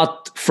should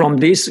start from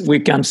this? We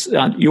can.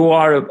 You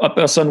are a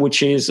person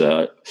which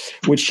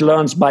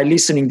learns by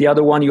listening. The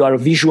other one, you are a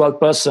visual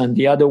person.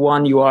 The other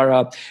one, you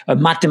are a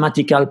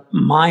mathematical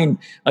mind.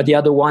 The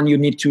other one, you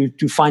need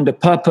to find a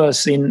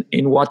purpose in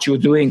what you're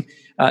doing.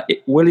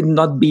 Will it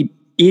not be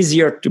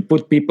easier to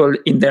put people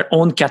in their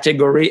own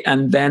category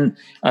and then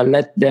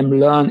let them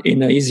learn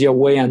in an easier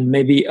way and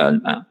maybe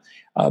a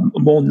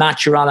more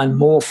natural and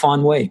more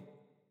fun way?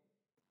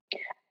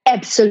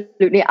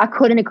 Absolutely. I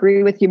couldn't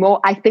agree with you more.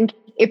 I think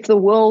if the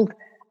world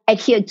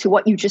adhered to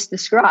what you just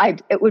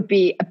described, it would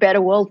be a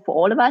better world for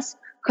all of us,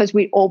 because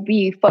we'd all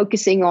be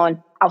focusing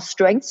on our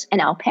strengths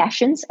and our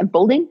passions and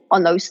building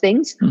on those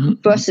things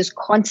versus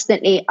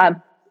constantly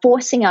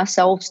forcing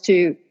ourselves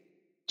to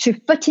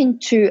fit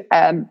into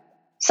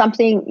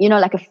something,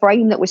 like a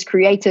frame that was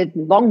created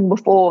long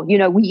before,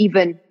 we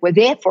even were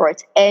there for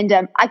it. And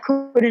I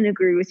couldn't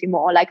agree with you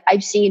more. Like,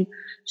 I've seen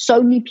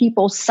so many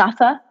people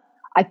suffer.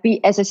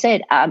 As I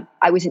said,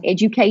 I was an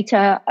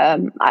educator.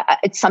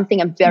 It's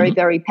something I'm very,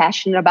 very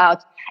passionate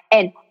about.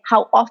 And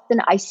how often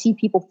I see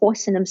people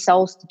forcing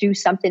themselves to do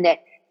something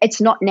that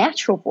it's not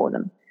natural for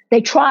them. They're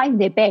trying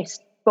their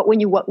best, but when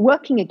you're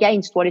working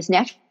against what is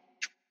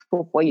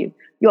natural for you,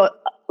 you're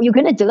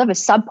going to deliver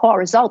subpar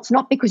results,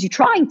 not because you're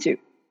trying to,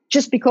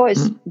 just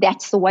because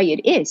that's the way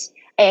it is.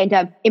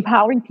 And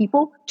empowering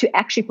people to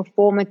actually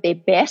perform at their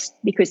best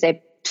because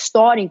they're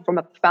starting from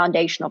a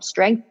foundation of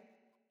strength.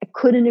 I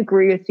couldn't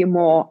agree with you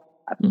more.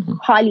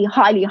 Highly,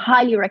 highly,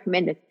 highly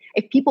recommend it.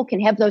 If people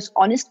can have those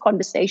honest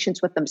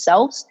conversations with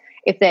themselves,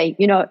 if they,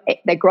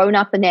 they're grown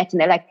up in that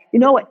and they're like, you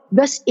know what,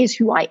 this is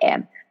who I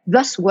am.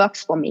 This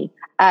works for me.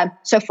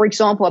 So, for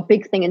example, a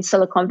big thing in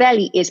Silicon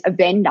Valley is a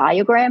Venn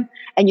diagram.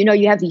 And,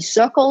 you have these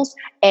circles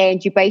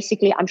and you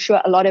basically, I'm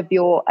sure a lot of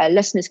your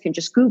listeners can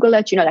just Google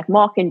it, like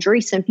Mark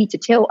Andreessen, Peter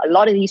Thiel, a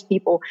lot of these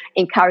people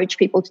encourage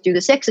people to do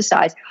this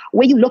exercise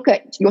where you look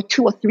at your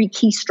 2 or 3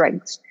 key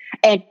strengths.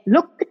 And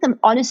look at them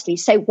honestly.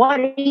 Say, what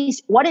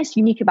is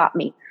unique about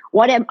me?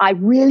 What am I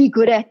really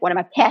good at? What am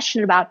I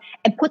passionate about?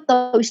 And put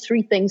those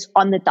 3 things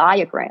on the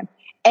diagram.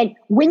 And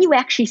when you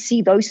actually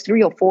see those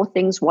 3 or 4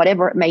 things,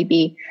 whatever it may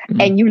be,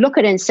 and you look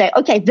at it and say,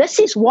 okay, this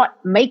is what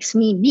makes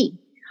me me.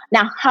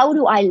 Now, how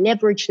do I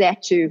leverage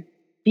that to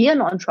be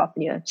an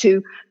entrepreneur,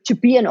 to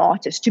be an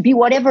artist, to be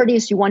whatever it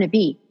is you want to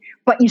be?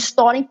 But you're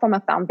starting from a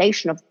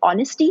foundation of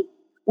honesty,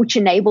 which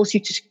enables you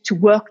to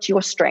work to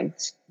your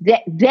strengths.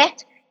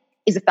 That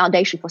is a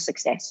foundation for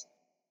success.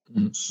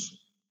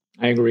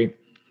 I agree.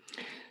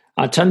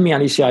 Tell me,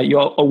 Alicia,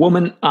 you're a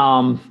woman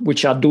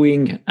which are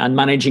doing and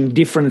managing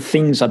different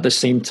things at the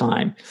same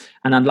time.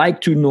 And I'd like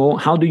to know,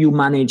 how do you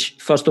manage,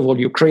 first of all,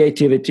 your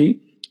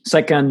creativity,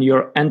 second,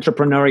 your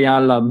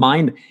entrepreneurial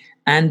mind,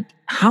 and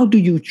how do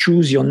you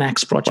choose your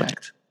next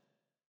project?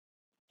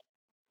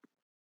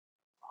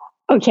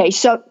 Okay,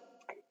 so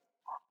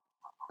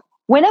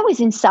when I was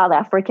in South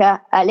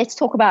Africa, let's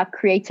talk about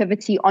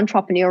creativity,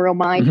 entrepreneurial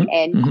mind,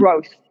 and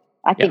growth,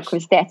 I think,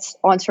 because that's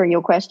answering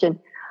your question.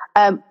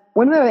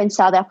 When we were in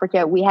South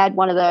Africa, we had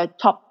one of the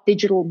top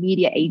digital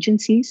media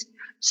agencies.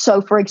 So,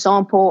 for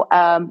example,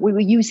 we were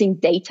using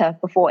data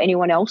before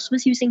anyone else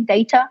was using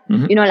data,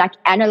 like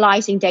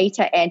analyzing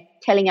data and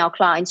telling our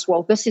clients,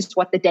 well, this is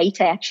what the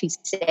data actually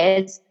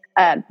says.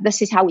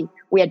 This is how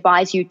we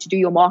advise you to do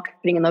your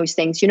marketing and those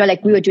things.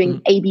 Like we were doing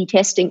A/B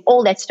testing,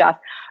 all that stuff,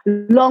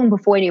 long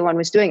before anyone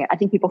was doing it. I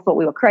think people thought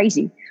we were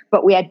crazy,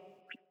 but we had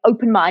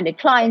open-minded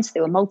clients.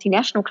 They were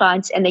multinational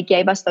clients, and they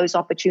gave us those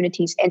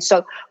opportunities. And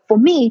so for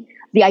me,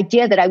 the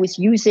idea that I was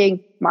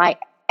using my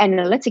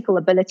analytical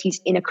abilities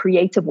in a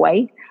creative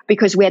way,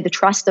 because we had the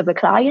trust of the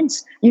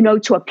clients,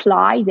 to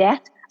apply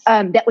that,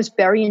 that was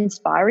very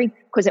inspiring,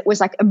 because it was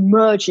like a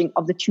merging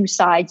of the 2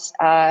 sides,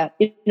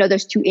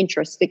 those 2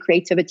 interests, the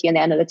creativity and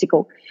the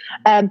analytical.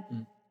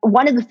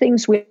 One of the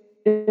things we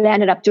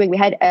ended up doing, we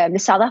had the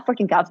South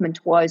African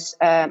government was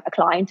a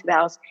client of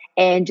ours,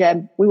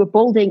 and we were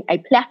building a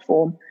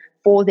platform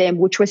for them,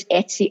 which was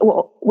Etsy,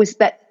 or was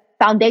that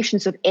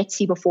foundations of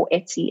Etsy before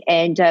Etsy.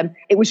 And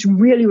it was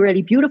really,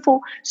 really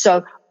beautiful.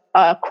 So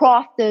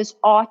crafters,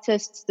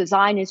 artists,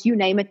 designers, you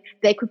name it,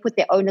 they could put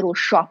their own little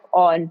shop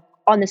on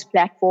this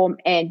platform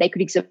and they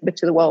could exhibit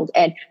to the world.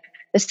 And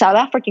the South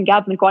African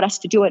government got us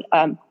to do it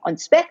on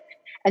spec,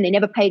 and they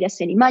never paid us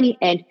any money.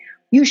 And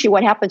usually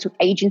what happens with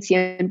agency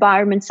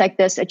environments like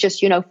this, it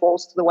just,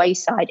 falls to the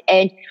wayside.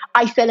 And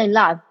I fell in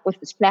love with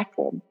this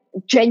platform.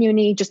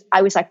 Genuinely,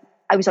 I was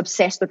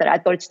obsessed with it. I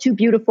thought it's too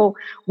beautiful.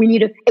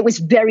 It was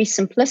very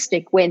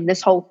simplistic when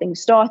this whole thing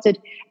started.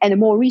 And the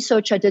more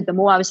research I did, the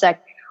more I was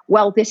like,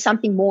 well, there's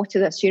something more to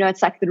this.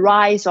 It's like the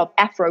rise of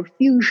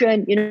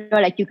Afrofusion,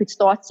 like you could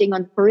start seeing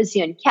on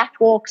Parisian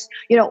catwalks,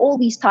 all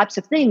these types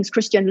of things,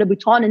 Christian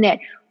Louboutin and that,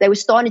 they were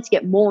starting to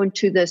get more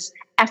into this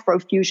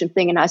Afrofusion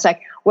thing. And I was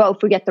like, well,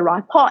 if we get the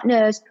right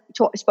partners,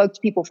 spoke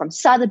to people from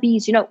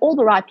Sotheby's, all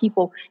the right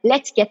people,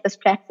 let's get this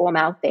platform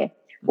out there.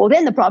 Well,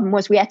 then the problem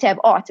was we had to have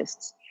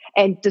artists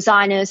and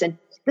designers and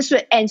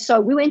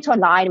so we went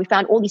online, we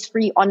found all these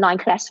free online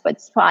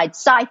classified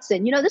sites.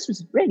 And, this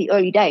was really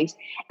early days,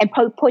 and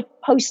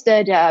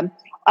posted,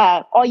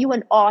 are you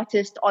an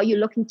artist? Are you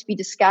looking to be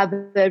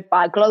discovered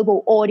by a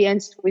global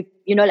audience? We're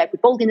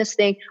building this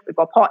thing. We've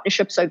got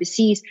partnerships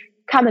overseas.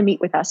 Come and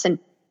meet with us. And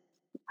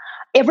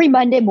every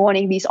Monday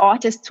morning, these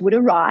artists would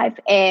arrive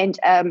and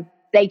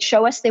they'd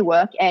show us their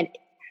work. And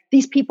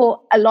these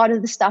people, a lot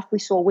of the stuff we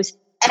saw was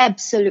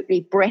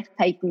absolutely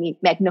breathtakingly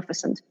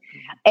magnificent.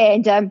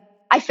 And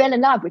I fell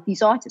in love with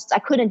these artists. I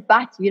couldn't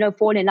but,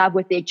 fall in love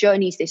with their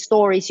journeys, their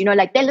stories,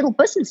 like they're little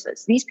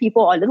businesses. These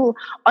people are little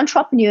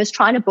entrepreneurs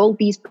trying to build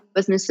these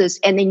businesses,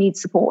 and they need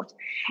support.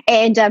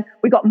 And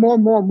we got more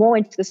and more and more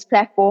into this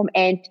platform.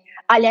 And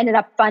I landed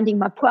up funding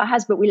my poor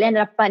husband. We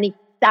landed up funding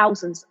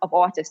thousands of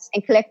artists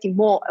and collecting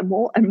more and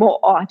more and more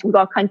art. We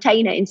got a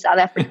container in South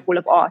Africa full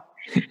of art.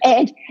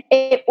 And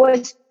it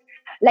was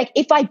like,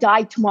 if I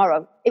died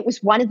tomorrow, it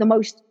was one of the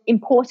most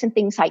important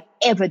things I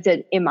ever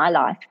did in my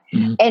life.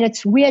 Mm-hmm. And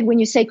it's weird when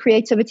you say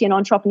creativity and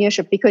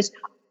entrepreneurship, because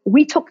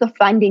we took the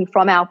funding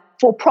from our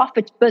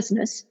for-profit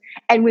business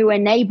and we were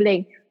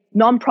enabling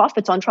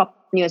non-profit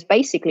entrepreneurs,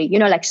 basically,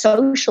 like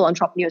social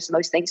entrepreneurs and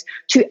those things,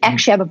 to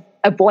actually have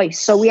a voice.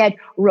 So we had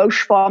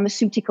Roche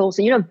Pharmaceuticals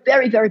and,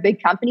 very, very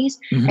big companies.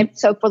 Mm-hmm. And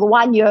so for the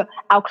 1 year,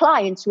 our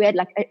clients, we had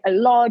like a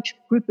large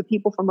group of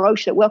people from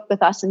Roche that worked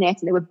with us and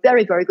that, and they were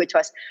very, very good to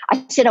us.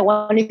 I said, I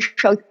want to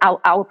show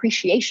our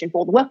appreciation for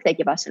all the work they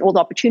give us and all the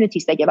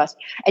opportunities they give us.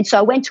 And so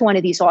I went to one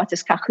of these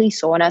artists,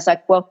 Kagiso, and I was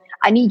like, well,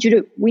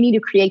 we need to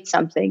create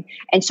something.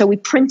 And so we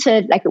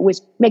printed, like, it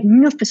was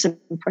magnificent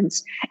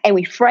prints, and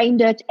we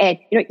framed it, and,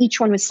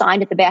 each one was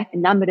signed at the back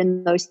and numbered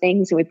in those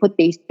things. And we put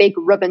these big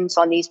ribbons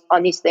on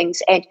these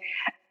things. And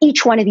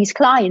each one of these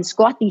clients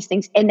got these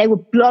things, and they were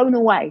blown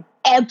away,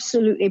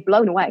 absolutely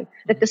blown away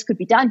that this could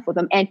be done for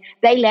them. And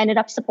they landed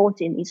up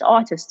supporting these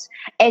artists.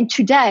 And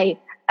today,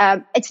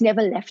 it's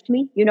never left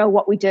me.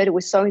 What we did, it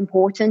was so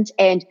important,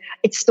 and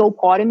it's still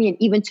part of me. And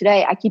even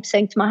today, I keep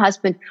saying to my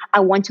husband,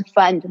 I want to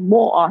fund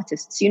more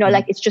artists.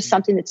 Like, it's just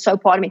something that's so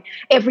part of me.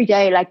 Every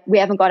day, like, we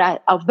haven't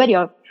got our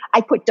video,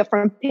 I put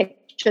different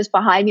pictures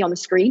behind me on the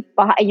screen,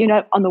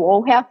 on the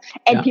wall here.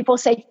 And people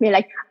say to me,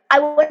 like, I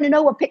want to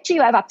know what picture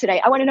you have up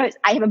today. I want to know,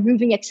 I have a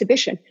moving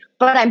exhibition,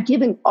 but I'm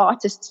giving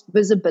artists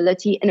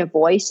visibility and a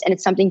voice, and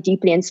it's something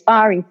deeply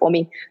inspiring for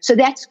me. So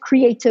that's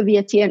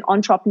creativity and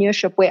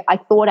entrepreneurship, where I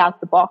thought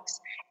out the box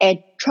and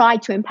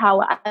tried to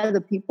empower other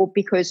people,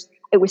 because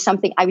it was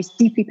something I was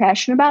deeply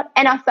passionate about,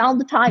 and I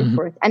found the time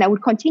for it, and I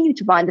would continue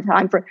to find the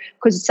time for it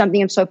because it's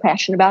something I'm so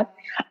passionate about.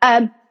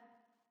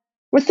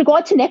 With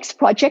regard to next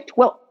project,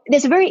 well,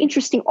 there's a very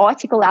interesting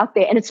article out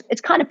there, and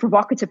it's kind of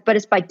provocative, but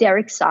it's by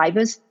Derek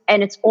Sivers,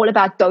 and it's all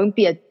about don't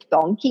be a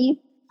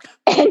donkey.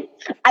 And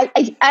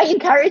I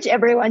encourage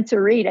everyone to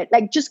read it.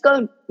 Like, just go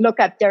and look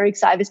up Derek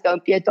Sivers'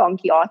 Don't Be a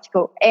Donkey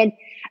article. And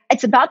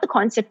it's about the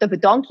concept of a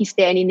donkey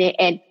standing there,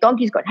 and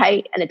donkey's got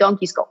hay and the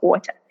donkey's got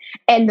water.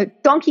 And the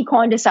donkey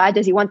can't decide,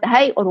 does he want the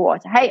hay or the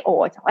water, hay or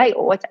water, hay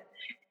or water.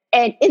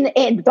 And in the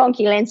end, the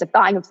donkey ends up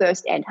dying of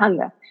thirst and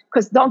hunger,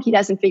 because the donkey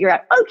doesn't figure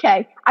out,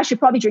 okay, I should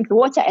probably drink the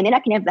water, and then I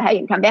can have the hay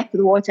and come back to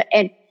the water.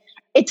 And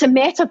it's a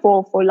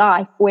metaphor for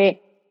life, where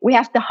we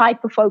have to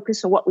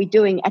hyper-focus on what we're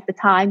doing at the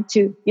time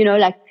to,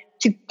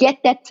 to get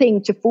that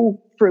thing to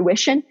full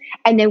fruition,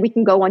 and then we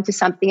can go on to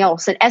something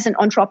else. And as an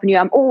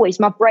entrepreneur,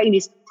 my brain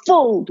is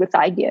filled with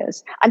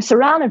ideas. I'm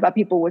surrounded by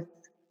people with,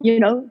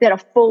 that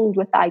are filled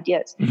with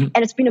ideas. Mm-hmm.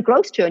 And it's been a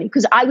growth journey,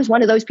 because I was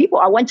one of those people.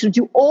 I wanted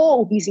to do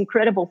all these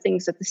incredible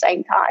things at the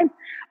same time.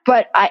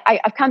 But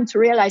I've come to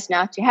realize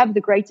now, to have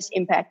the greatest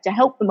impact, to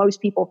help the most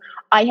people,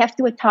 I have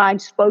to at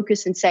times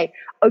focus and say,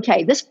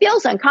 okay, this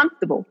feels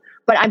uncomfortable,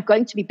 but I'm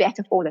going to be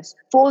better for this.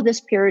 For this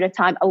period of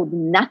time, I will do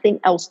nothing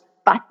else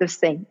but this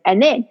thing.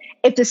 And then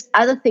if this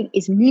other thing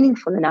is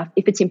meaningful enough,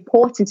 if it's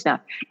important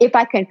enough, if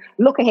I can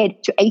look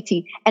ahead to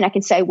 80 and I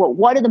can say, well,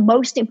 what are the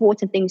most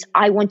important things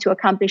I want to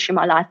accomplish in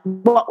my life?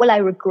 What will I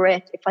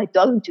regret if I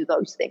don't do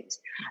those things?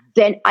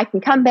 Then I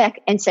can come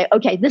back and say,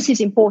 okay, this is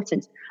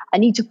important. I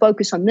need to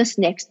focus on this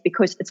next,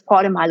 because it's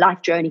part of my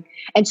life journey.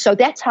 And so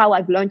that's how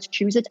I've learned to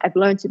choose it. I've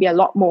learned to be a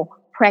lot more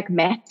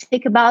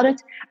pragmatic about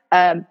it.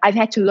 I've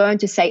had to learn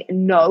to say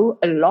no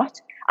a lot.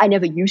 I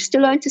never used to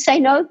learn to say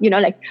no.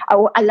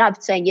 I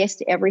loved saying yes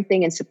to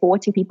everything and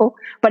supporting people.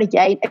 But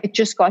again, it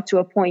just got to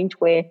a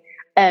point where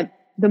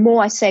the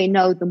more I say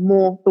no, the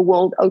more the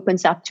world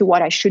opens up to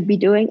what I should be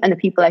doing and the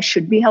people I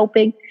should be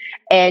helping.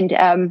 And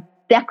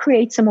that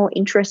creates a more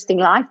interesting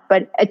life.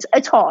 But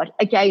it's hard.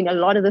 Again, a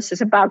lot of this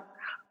is about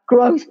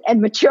growth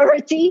and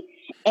maturity,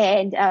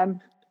 and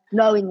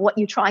knowing what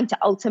you're trying to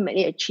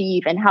ultimately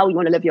achieve and how you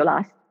want to live your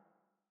life.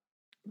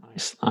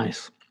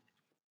 Nice.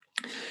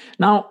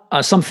 Now,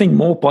 something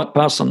more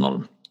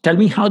personal. Tell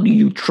me, how do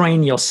you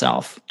train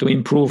yourself to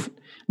improve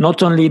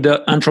not only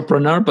the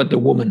entrepreneur, but the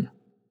woman?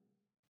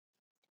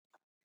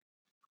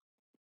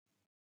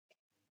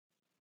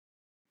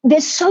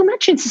 There's so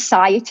much in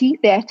society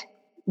that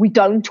we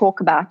don't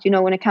talk about,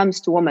 when it comes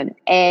to women.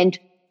 And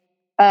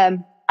I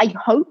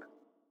hope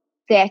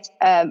that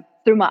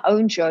through my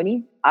own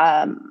journey,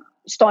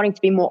 starting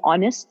to be more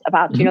honest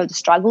about, the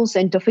struggles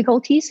and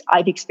difficulties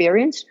I've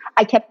experienced.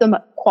 I kept them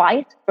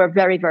quiet for a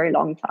very, very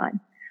long time.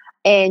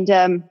 And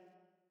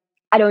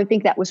I don't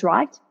think that was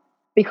right,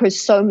 because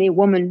so many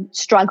women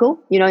struggle,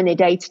 in their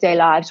day-to-day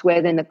lives,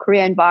 whether in the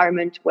career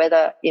environment,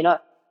 whether,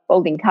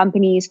 building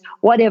companies,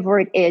 whatever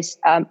it is.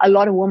 A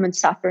lot of women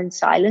suffer in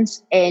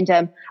silence. And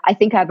I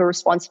think I have a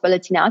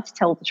responsibility now to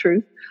tell the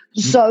truth.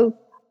 Mm-hmm. So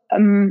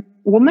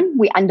women,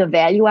 we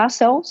undervalue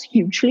ourselves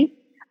hugely.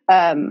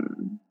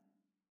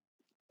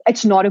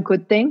 It's not a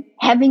good thing.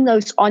 Having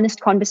those honest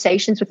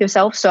conversations with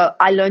yourself. So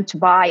I learned to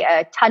buy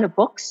a ton of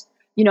books,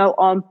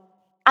 on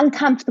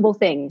uncomfortable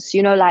things,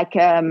 like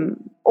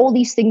all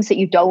these things that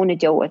you don't want to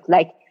deal with,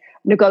 like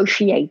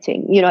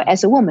negotiating,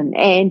 as a woman.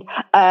 And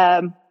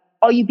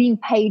are you being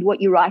paid what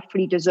you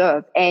rightfully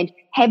deserve? And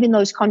having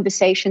those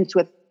conversations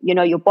with,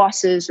 your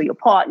bosses or your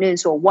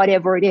partners or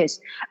whatever it is.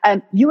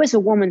 You as a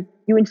woman,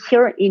 you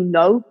inherently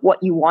know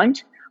what you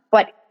want,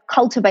 but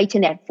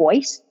cultivating that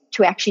voice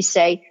to actually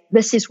say,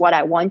 this is what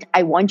I want.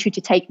 I want you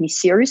to take me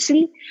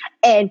seriously,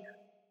 and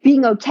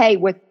being okay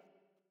with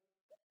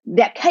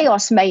that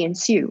chaos may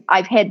ensue.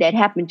 I've had that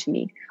happen to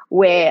me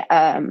where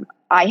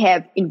I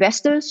have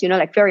investors,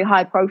 like very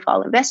high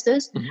profile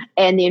investors, mm-hmm.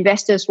 and the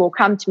investors will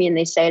come to me and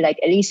they say, like,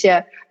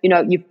 Alicia,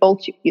 you've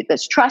built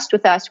this trust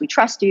with us. We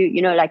trust you,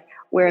 like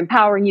we're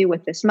empowering you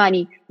with this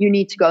money. You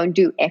need to go and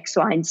do X,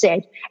 Y, and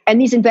Z. And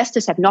these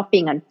investors have not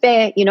been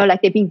unfair,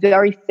 like they've been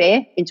very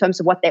fair in terms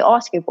of what they're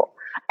asking for.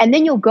 And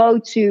then you'll go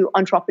to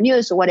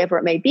entrepreneurs or whatever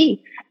it may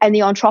be, and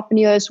the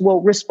entrepreneurs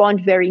will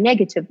respond very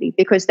negatively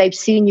because they've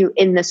seen you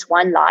in this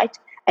one light,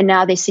 and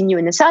now they're seeing you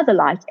in this other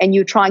light, and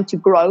you're trying to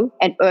grow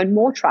and earn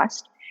more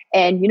trust.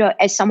 And,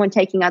 as someone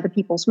taking other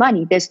people's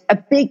money, there's a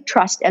big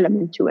trust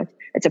element to it.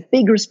 It's a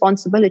big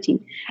responsibility.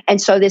 And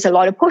so there's a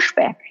lot of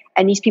pushback.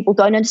 And these people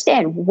don't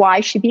understand, why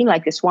is she being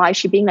like this? Why is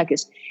she being like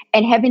this?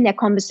 And having that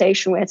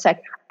conversation where it's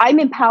like, I'm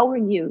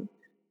empowering you,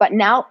 but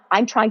now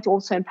I'm trying to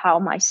also empower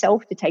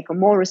myself to take on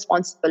more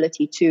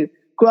responsibility to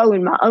grow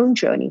in my own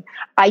journey.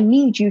 I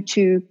need you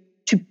to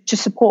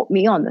support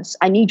me on this.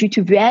 I need you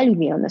to value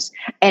me on this.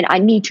 And I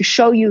need to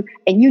show you,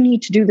 and you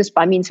need to do this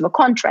by means of a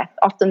contract.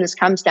 Often this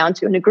comes down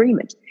to an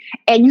agreement.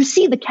 And you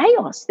see the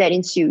chaos that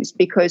ensues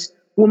because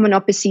women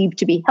are perceived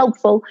to be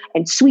helpful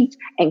and sweet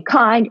and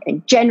kind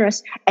and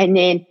generous. And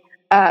then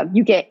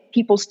you get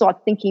people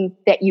start thinking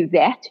that you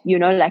that,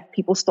 like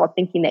people start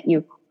thinking that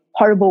you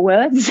horrible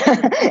words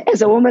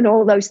as a woman,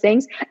 all those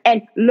things,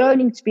 and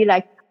learning to be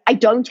like, I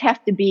don't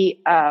have to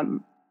be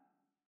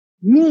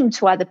mean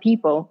to other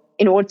people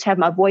in order to have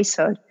my voice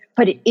heard,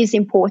 but it is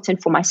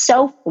important for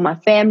myself, for my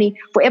family,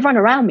 for everyone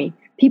around me.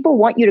 People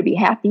want you to be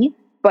happy,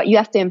 but you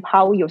have to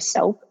empower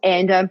yourself.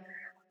 And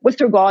with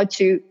regard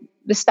to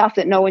the stuff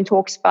that no one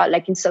talks about,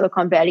 like in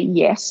Silicon Valley,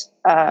 yes,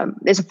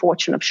 there's a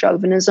fortune of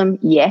chauvinism.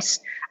 Yes,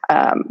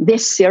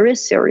 there's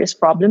serious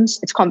problems.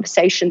 It's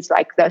conversations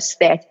like this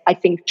that I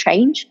think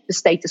change the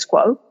status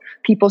quo.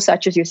 People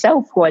such as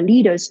yourself who are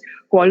leaders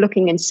who are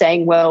looking and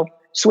saying, well,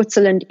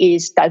 Switzerland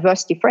is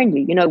diversity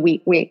friendly.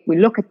 We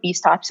look at these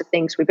types of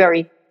things. We're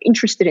very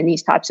interested in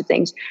these types of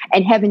things,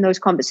 and having those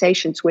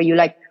conversations where you're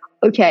like,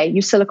 okay,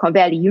 you Silicon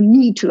Valley, you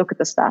need to look at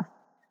the stuff.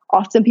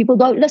 Often people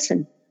don't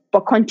listen,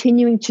 but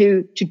continuing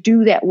to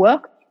do that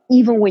work,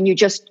 even when you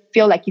just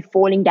feel like you're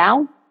falling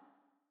down,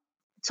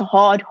 it's a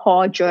hard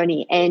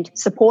journey. And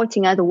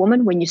supporting other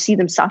women when you see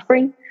them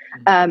suffering,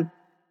 and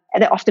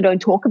they often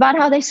don't talk about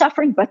how they're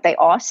suffering, but they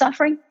are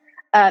suffering.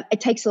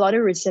 It takes a lot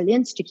of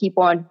resilience to keep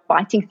on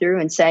fighting through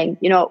and saying,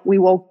 we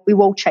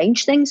will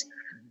change things.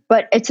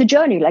 But it's a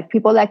journey. Like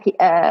people like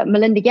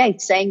Melinda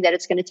Gates saying that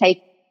it's going to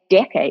take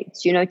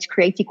decades, to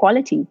create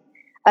equality.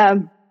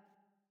 When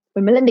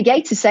Melinda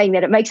Gates is saying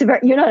that, it makes it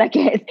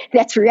very,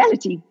 that's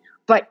reality.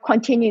 But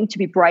continuing to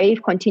be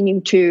brave,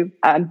 continuing to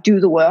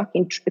do the work,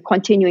 and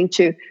continuing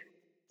to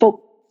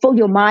fill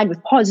your mind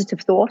with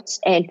positive thoughts,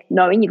 and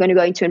knowing you're going to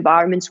go into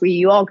environments where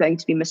you are going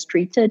to be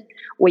mistreated,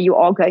 where you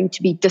are going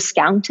to be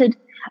discounted,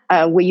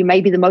 where you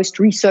may be the most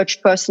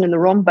researched person in the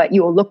room, but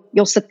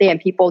you'll sit there and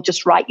people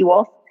just write you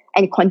off,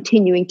 and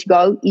continuing to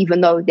go,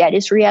 even though that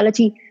is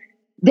reality.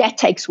 That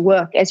takes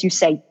work, as you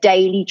say,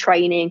 daily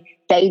training,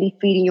 daily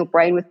feeding your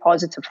brain with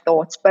positive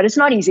thoughts. But it's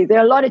not easy. There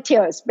are a lot of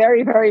tears,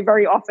 very, very,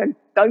 very often.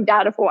 Don't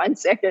doubt it for 1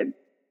 second.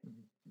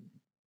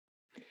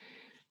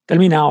 Tell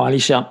me now,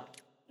 Alicia,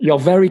 you're a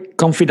very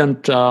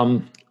confident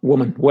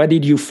woman. Where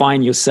did you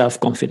find your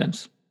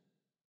self-confidence?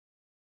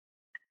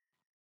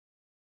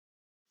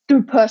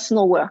 Through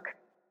personal work,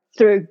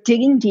 through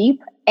digging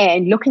deep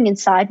and looking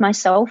inside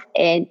myself,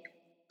 and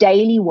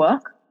daily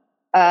work.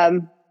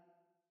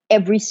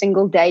 Every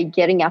single day,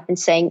 getting up and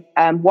saying,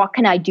 what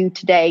can I do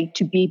today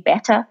to be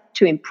better,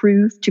 to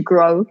improve, to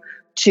grow,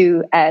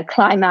 to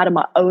climb out of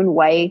my own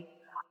way.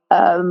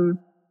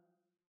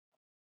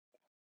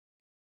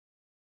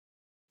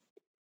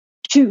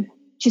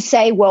 To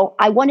say, well,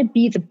 I want to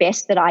be the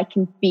best that I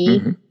can be.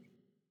 Mm-hmm.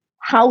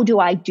 How do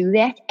I do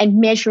that? And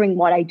measuring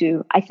what I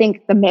do. I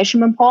think the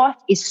measurement part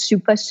is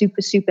super,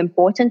 super, super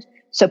important.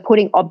 So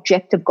putting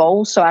objective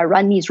goals. So I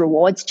run these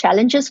rewards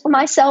challenges for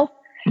myself.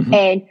 Mm-hmm.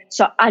 And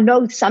so I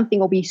know something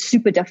will be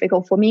super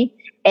difficult for me.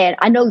 And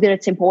I know that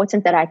it's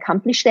important that I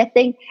accomplish that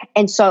thing.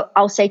 And so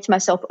I'll say to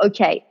myself,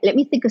 okay, let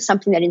me think of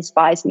something that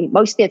inspires me.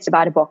 Mostly it's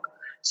about a book.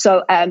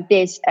 So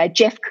there's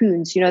Jeff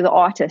Koons, the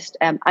artist.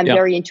 I'm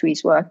very into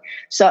his work.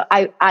 So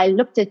I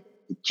looked at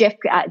Jeff.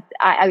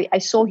 I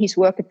saw his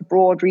work at the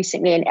Broad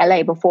recently in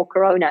LA before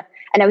Corona,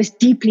 and I was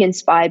deeply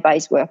inspired by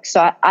his work.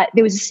 So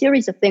there was a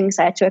series of things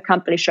I had to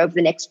accomplish over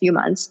the next few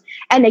months,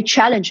 and they're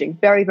challenging,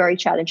 very, very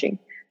challenging.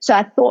 So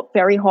I thought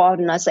very hard,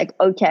 and I was like,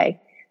 okay,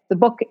 the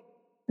book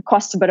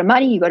costs a bit of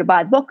money. You got to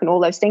buy the book and all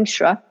those things,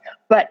 sure.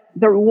 But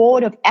the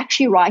reward of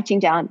actually writing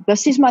down,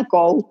 this is my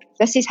goal.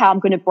 This is how I'm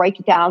going to break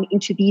it down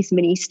into these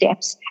mini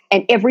steps.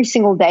 And every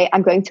single day,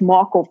 I'm going to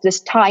mark off this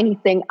tiny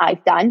thing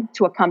I've done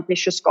to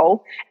accomplish this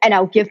goal. And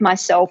I'll give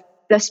myself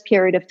this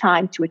period of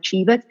time to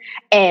achieve it.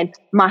 And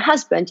my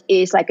husband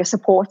is like a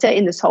supporter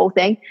in this whole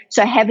thing.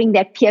 So having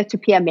that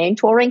peer-to-peer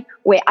mentoring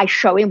where I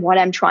show him what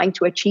I'm trying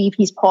to achieve,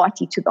 he's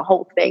party to the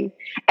whole thing.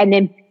 And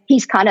then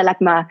he's kind of like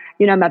my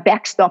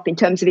backstop in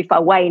terms of if I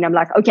wane, I'm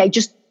like, okay,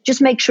 just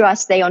make sure I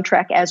stay on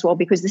track as well,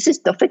 because this is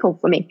difficult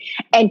for me.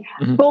 And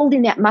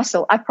building that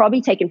muscle, I've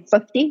probably taken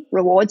 50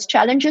 rewards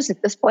challenges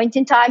at this point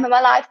in time in my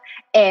life,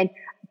 and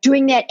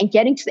doing that and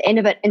getting to the end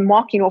of it and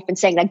marking off and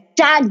saying like,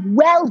 done,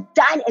 well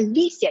done,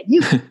 Alicia,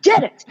 you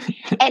did it.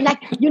 And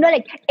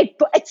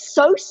it's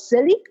so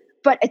silly,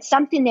 but it's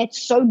something that's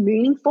so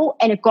meaningful,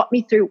 and it got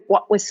me through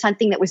what was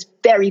something that was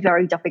very,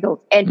 very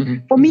difficult.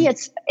 And for me,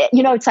 it's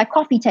like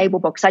coffee table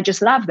books. I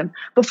just love them.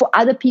 But for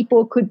other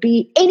people, it could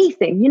be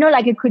anything,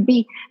 it could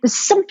be the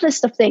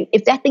simplest of things.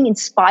 If that thing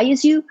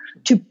inspires you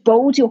to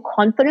build your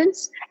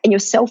confidence and your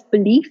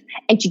self-belief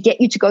and to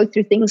get you to go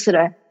through things that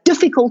are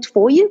difficult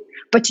for you,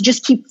 but to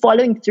just keep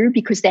following through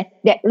because that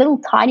little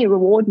tiny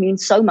reward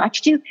means so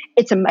much to you,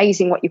 it's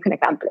amazing what you can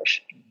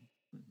accomplish.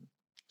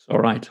 It's all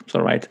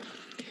right.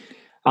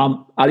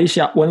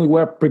 Alicia, when we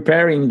were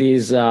preparing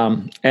this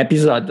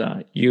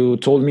episode, you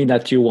told me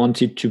that you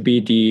wanted to be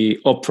the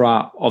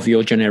Oprah of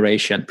your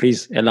generation.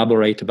 Please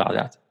elaborate about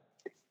that.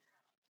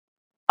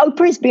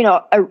 Oprah's been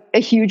a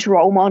huge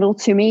role model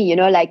to me.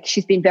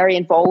 She's been very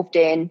involved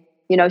in,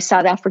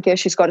 South Africa.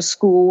 She's got a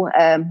school.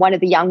 One of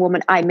the young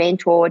women I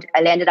mentored,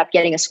 I ended up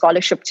getting a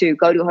scholarship to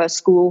go to her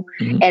school.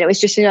 And it was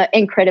just an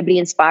incredibly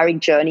inspiring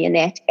journey in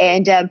that.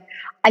 And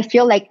I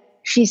feel like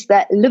she's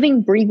the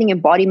living, breathing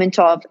embodiment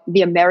of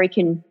the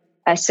American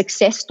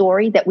success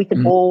story that we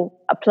could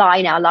all apply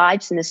in our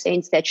lives, in the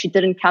sense that she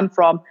didn't come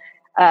from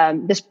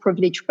this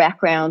privileged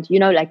background.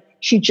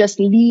 She just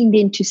leaned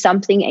into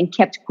something and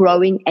kept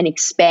growing and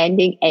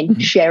expanding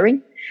and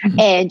sharing.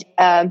 And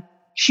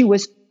she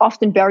was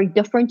often very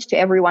different to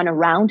everyone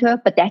around her,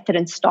 but that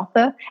didn't stop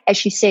her. As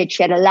she said,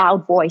 she had a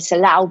loud voice, a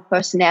loud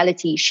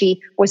personality.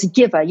 She was a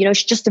giver.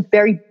 She's just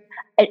an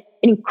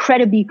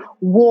incredibly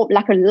warm,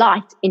 like a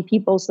light in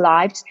people's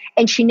lives.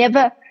 And she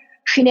never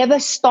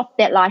stopped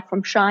that light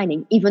from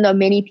shining, even though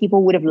many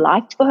people would have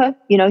liked for her,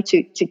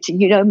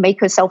 to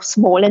make herself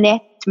small in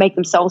that, to make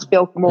themselves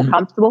feel more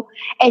comfortable.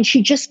 And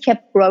she just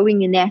kept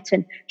growing in that.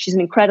 And she's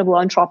an incredible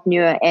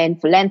entrepreneur and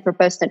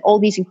philanthropist and all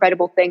these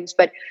incredible things.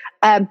 But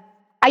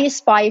I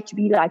aspire to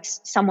be like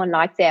someone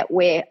like that,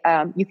 where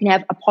you can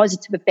have a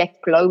positive effect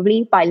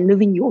globally by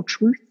living your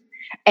truth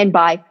and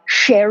by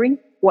sharing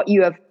what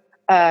you have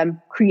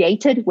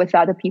created with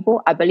other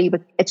people. I believe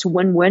it's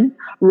win-win,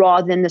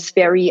 rather than this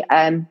very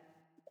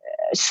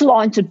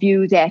slanted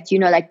view that,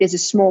 there's a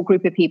small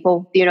group of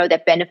people,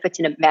 that benefit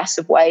in a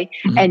massive way.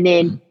 And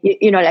then,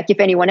 if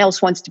anyone else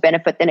wants to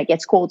benefit, then it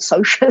gets called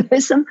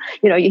socialism.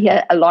 You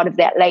hear a lot of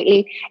that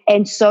lately.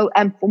 And so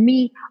for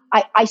me,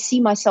 I see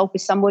myself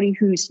as somebody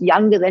who's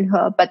younger than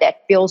her, but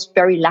that feels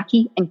very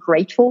lucky and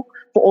grateful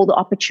for all the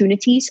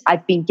opportunities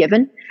I've been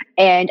given.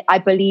 And I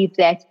believe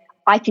that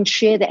I can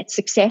share that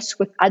success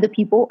with other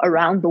people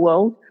around the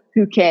world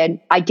who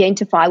can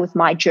identify with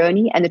my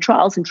journey and the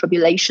trials and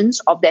tribulations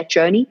of that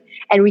journey,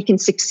 and we can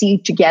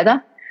succeed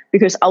together,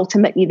 because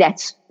ultimately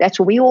that's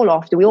what we all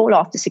after. We all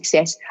after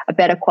success, a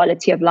better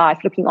quality of life,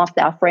 looking after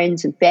our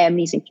friends and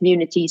families and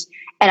communities.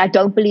 And I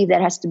don't believe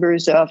that has to be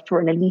reserved for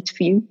an elite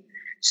few.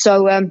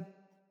 So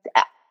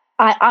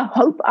I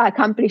hope I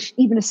accomplish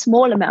even a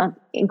small amount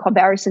in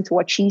comparison to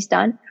what she's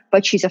done,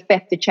 but she's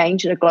affected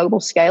change at a global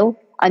scale.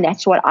 And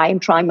that's what I am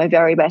trying my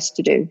very best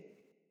to do.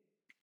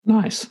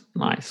 Nice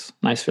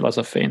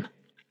philosophy.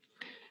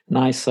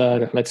 Nice,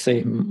 let's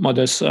say,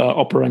 modus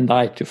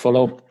operandi to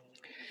follow.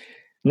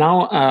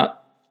 Now,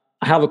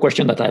 I have a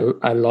question that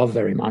I love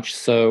very much.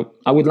 So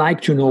I would like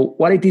to know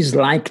what it is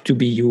like to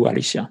be you,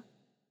 Alicia.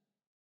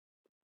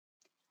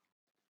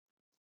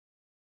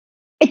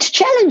 It's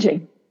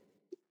challenging.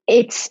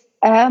 It's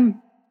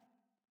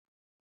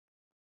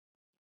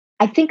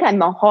I think I'm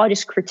my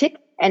hardest critic,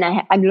 and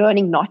I'm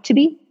learning not to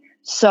be.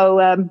 So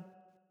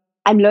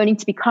I'm learning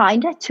to be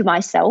kinder to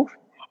myself.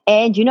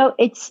 And,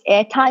 it's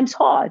at times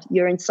hard.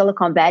 You're in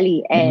Silicon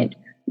Valley and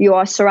you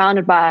are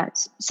surrounded by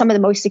some of the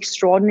most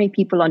extraordinary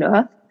people on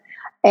earth.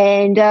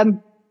 And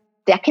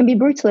that can be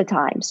brutal at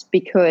times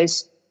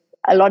because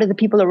a lot of the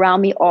people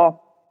around me are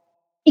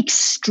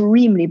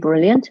extremely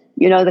brilliant,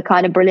 the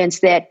kind of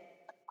brilliance that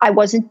I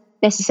wasn't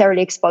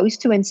necessarily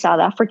exposed to in South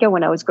Africa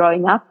when I was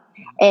growing up.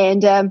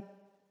 And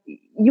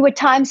you at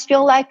times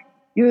feel like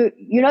you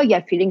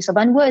have feelings of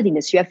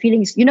unworthiness. You have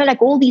feelings,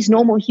 like all these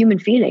normal human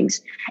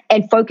feelings,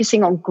 and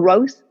focusing on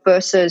growth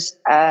versus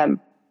I'm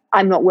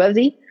not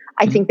worthy.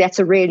 I think that's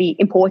a really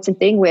important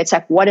thing where it's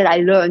like, what did I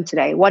learn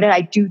today? What did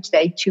I do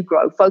today to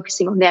grow?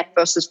 Focusing on that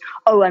versus,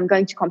 I'm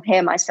going to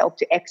compare myself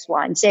to X,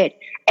 Y, and Z.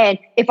 And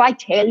if I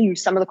tell you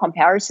some of the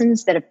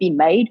comparisons that have been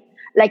made,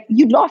 like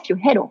you'd laugh your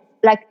head off.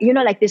 Like,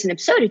 like there's an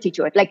absurdity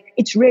to it. Like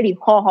it's really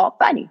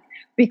funny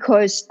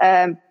because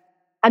I'm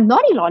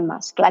not Elon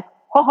Musk. Like,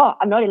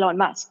 I'm not Elon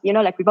Musk.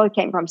 Like we both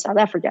came from South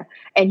Africa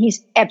and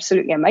he's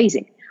absolutely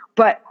amazing.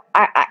 But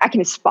I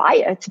can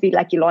aspire to be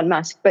like Elon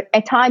Musk, but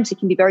at times it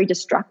can be very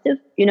destructive,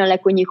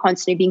 like when you're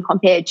constantly being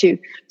compared to,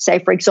 say,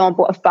 for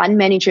example, a fund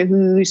manager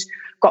who's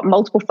got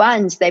multiple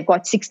funds, they've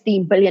got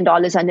 $16 billion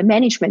under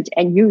management,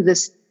 and you,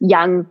 this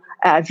young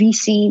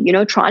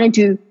VC, trying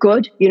to do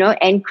good,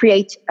 and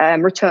create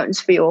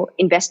returns for your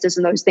investors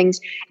and those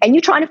things, and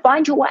you're trying to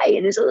find your way,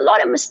 and there's a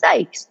lot of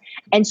mistakes.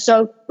 And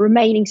so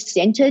remaining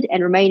centered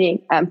and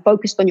remaining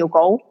focused on your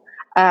goal,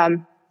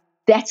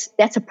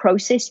 that's a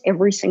process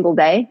every single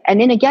day.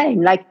 And then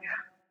again, like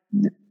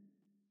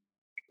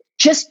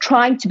just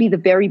trying to be the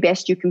very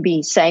best you can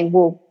be, saying,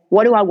 well,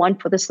 what do I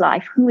want for this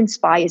life? Who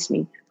inspires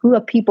me? Who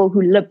are people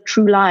who live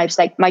true lives?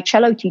 Like my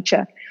cello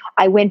teacher,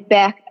 I went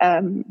back,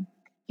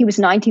 he was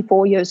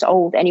 94 years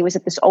old and he was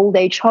at this old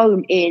age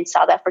home in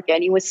South Africa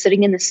and he was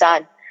sitting in the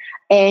sun.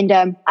 And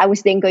I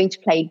was then going to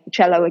play the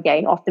cello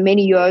again after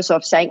many years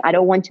of saying, I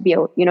don't want to be,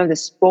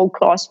 this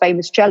world-class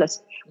famous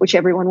cellist, which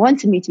everyone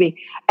wanted me to be.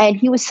 And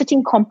he was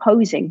sitting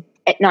composing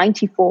at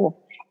 94.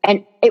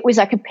 And it was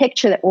like a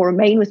picture that will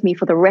remain with me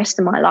for the rest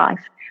of my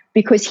life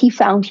because he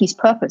found his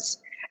purpose.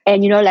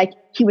 And, like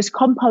he was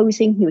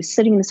composing, he was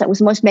sitting in the sun. It was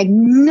the most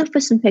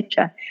magnificent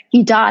picture.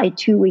 He died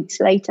 2 weeks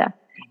later.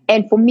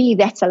 And for me,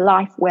 that's a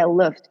life well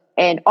lived.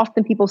 And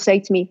often people say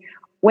to me,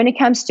 when it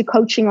comes to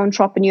coaching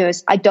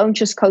entrepreneurs, I don't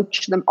just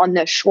coach them on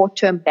the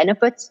short-term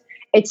benefits.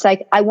 It's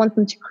like I want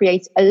them to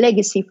create a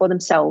legacy for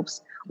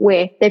themselves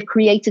where they've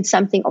created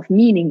something of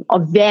meaning,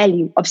 of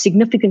value, of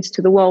significance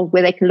to the world,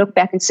 where they can look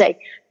back and say,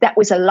 that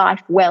was a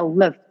life well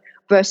lived,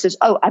 versus,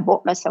 I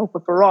bought myself a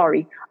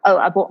Ferrari.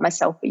 I bought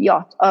myself a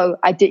yacht.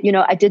 I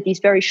did these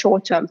very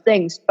short-term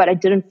things, but I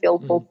didn't feel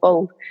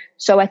fulfilled.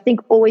 So I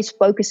think always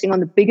focusing on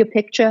the bigger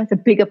picture, the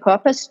bigger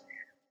purpose,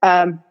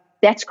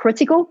 that's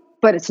critical,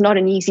 but it's not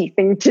an easy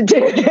thing to do.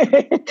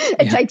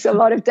 It takes a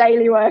lot of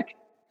daily work.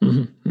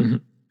 Mm-hmm, mm-hmm.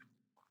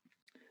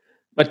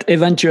 But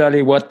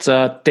eventually what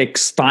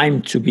takes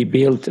time to be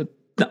built,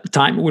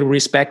 time will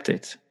respect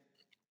it.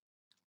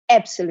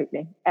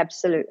 Absolutely.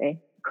 Absolutely.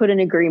 Couldn't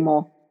agree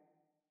more.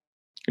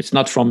 It's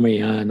not from me,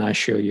 and I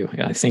assure you.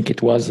 I think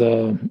it was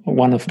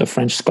one of the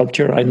French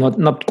sculptor. I'm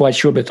not quite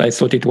sure, but I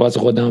thought it was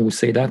Rodin who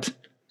said that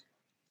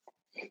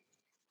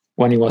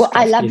when he was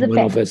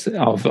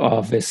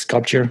of his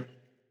sculpture.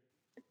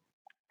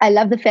 I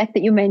love the fact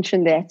that you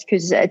mentioned that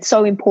because it's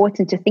so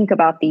important to think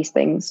about these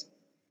things.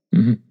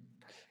 Mm-hmm.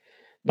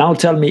 Now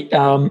tell me,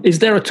 is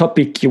there a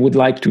topic you would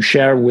like to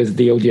share with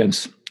the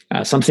audience?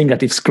 Something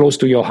that is close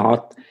to your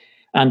heart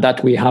and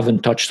that we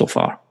haven't touched so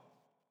far?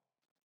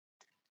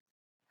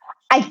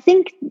 I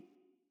think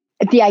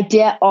the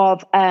idea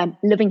of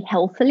living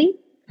healthily.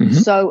 Mm-hmm.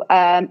 So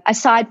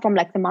aside from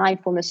like the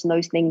mindfulness and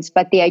those things,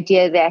 but the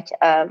idea that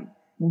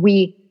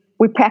we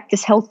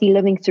practice healthy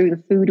living through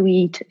the food we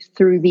eat,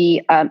 through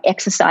the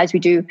exercise we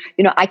do.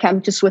 I come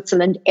to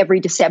Switzerland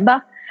every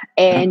December.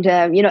 And,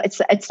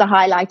 it's the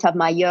highlight of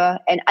my year.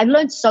 And I've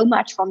learned so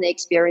much from the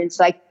experience.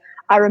 Like,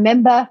 I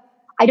remember,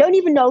 I don't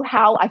even know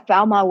how I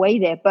found my way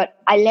there, but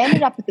I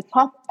landed up at the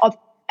top of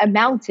a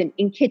mountain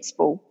in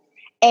Kitzbühel.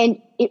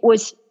 And it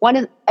was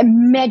a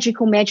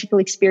magical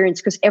experience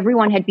because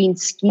everyone had been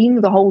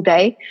skiing the whole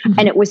day. Mm-hmm.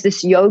 And it was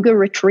this yoga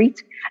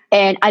retreat.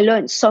 And I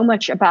learned so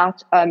much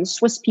about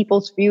Swiss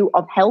people's view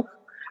of health,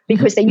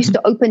 because they used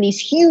to open these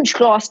huge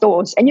glass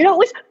doors. And, it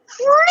was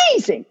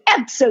freezing,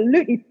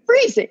 absolutely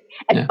freezing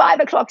at 5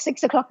 o'clock,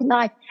 6 o'clock at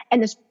night.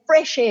 And this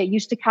fresh air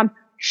used to come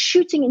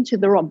shooting into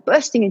the room,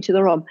 bursting into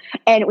the room.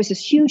 And it was this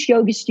huge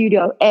yoga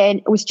studio. And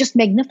it was just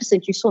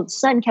magnificent. You saw the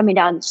sun coming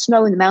down, the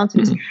snow in the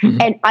mountains.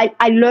 Mm-hmm. And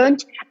I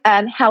learned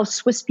how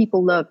Swiss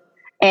people live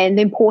and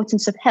the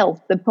importance of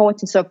health, the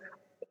importance of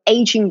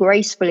aging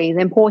gracefully, the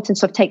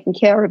importance of taking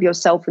care of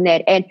yourself and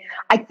that. And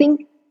I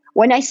think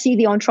when I see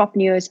the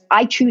entrepreneurs,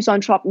 I choose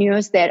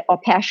entrepreneurs that are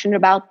passionate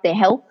about their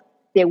health,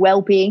 their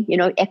well-being,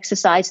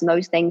 exercise and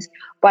those things.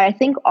 But I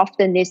think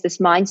often there's this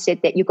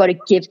mindset that you've got to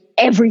give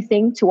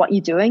everything to what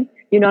you're doing,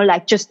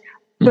 like just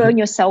burn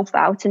yourself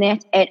out in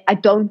it. And I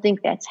don't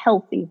think that's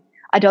healthy.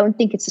 I don't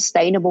think it's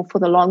sustainable for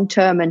the long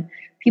term. And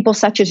people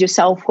such as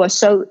yourself who are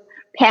so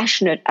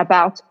passionate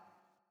about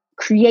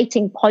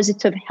creating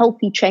positive,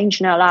 healthy change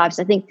in our lives,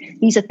 I think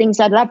these are things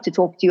I'd love to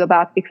talk to you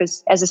about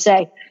because, as I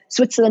say,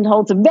 Switzerland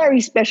holds a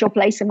very special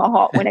place in my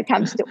heart when it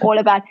comes to all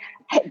about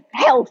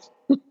health.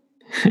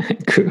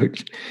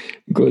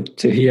 Good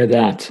to hear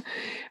that.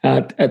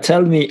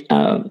 Tell me,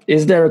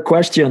 is there a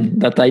question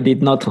that I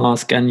did not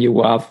ask and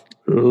you have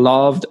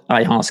loved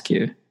I ask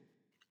you?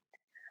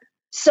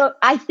 So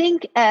I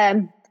think,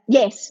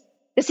 yes,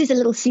 this is a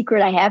little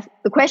secret I have.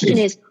 The question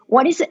is,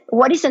 what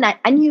is an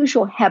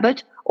unusual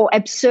habit or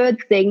absurd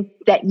thing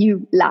that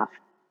you love?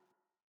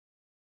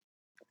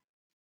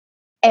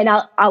 And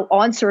I'll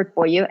answer it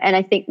for you. And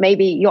I think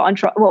maybe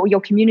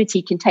your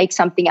community can take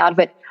something out of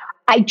it.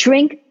 I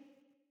drink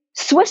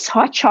Swiss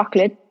hot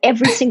chocolate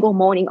every single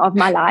morning of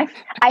my life.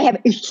 I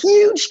have a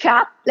huge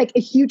cup,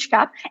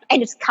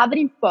 and it's covered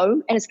in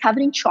foam and it's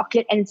covered in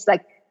chocolate, and it's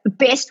like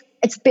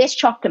it's the best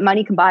chocolate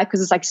money can buy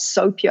because it's like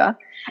so pure.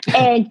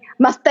 And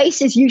my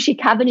face is usually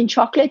covered in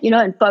chocolate,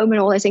 and foam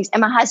and all those things. And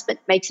my husband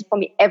makes it for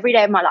me every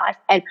day of my life.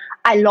 And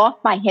I laugh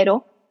my head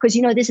off because,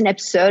 there's an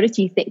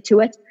absurdity to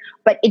it,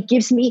 but it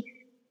gives me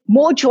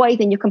more joy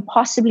than you can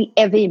possibly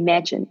ever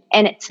imagine.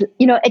 And it's,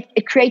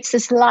 it creates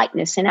this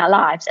lightness in our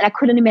lives. And I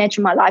couldn't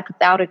imagine my life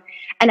without it.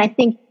 And I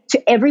think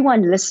to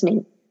everyone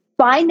listening,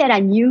 find that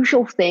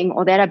unusual thing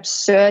or that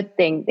absurd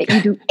thing that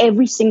you do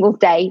every single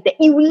day that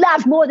you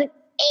love more than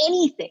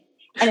anything.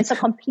 And it's a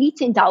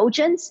complete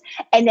indulgence.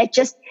 And it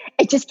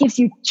just gives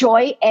you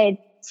joy and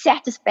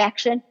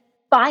satisfaction.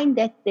 Find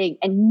that thing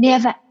and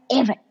never,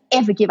 ever,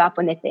 ever give up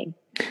on that thing.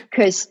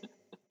 Because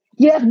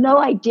you have no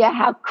idea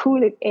how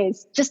cool it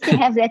is just to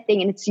have that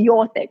thing and it's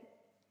your thing.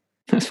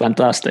 That's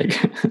fantastic.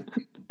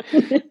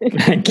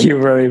 Thank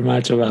you very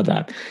much about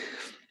that.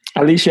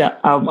 Alicia,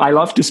 I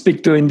love to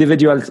speak to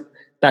individuals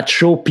that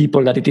show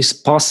people that it is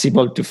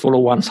possible to follow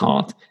one's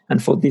heart.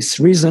 And for this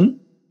reason,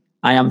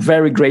 I am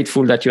very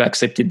grateful that you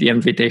accepted the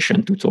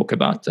invitation to talk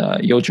about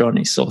your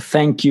journey. So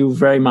thank you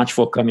very much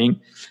for coming,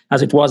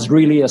 as it was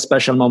really a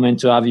special moment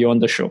to have you on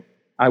the show.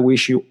 I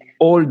wish you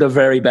all the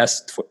very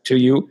best to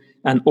you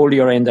and all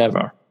your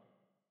endeavor.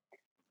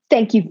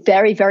 Thank you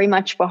very, very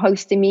much for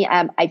hosting me.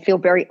 I feel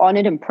very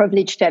honored and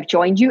privileged to have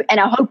joined you. And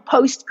I hope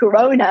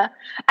post-Corona,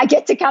 I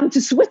get to come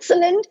to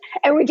Switzerland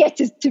and we get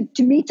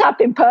to meet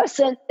up in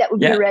person. That would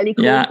be really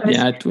cool.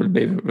 Yeah, it will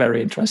be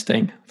very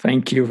interesting.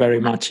 Thank you very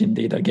much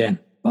indeed again.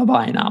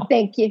 Bye-bye now.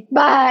 Thank you.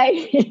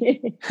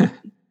 Bye.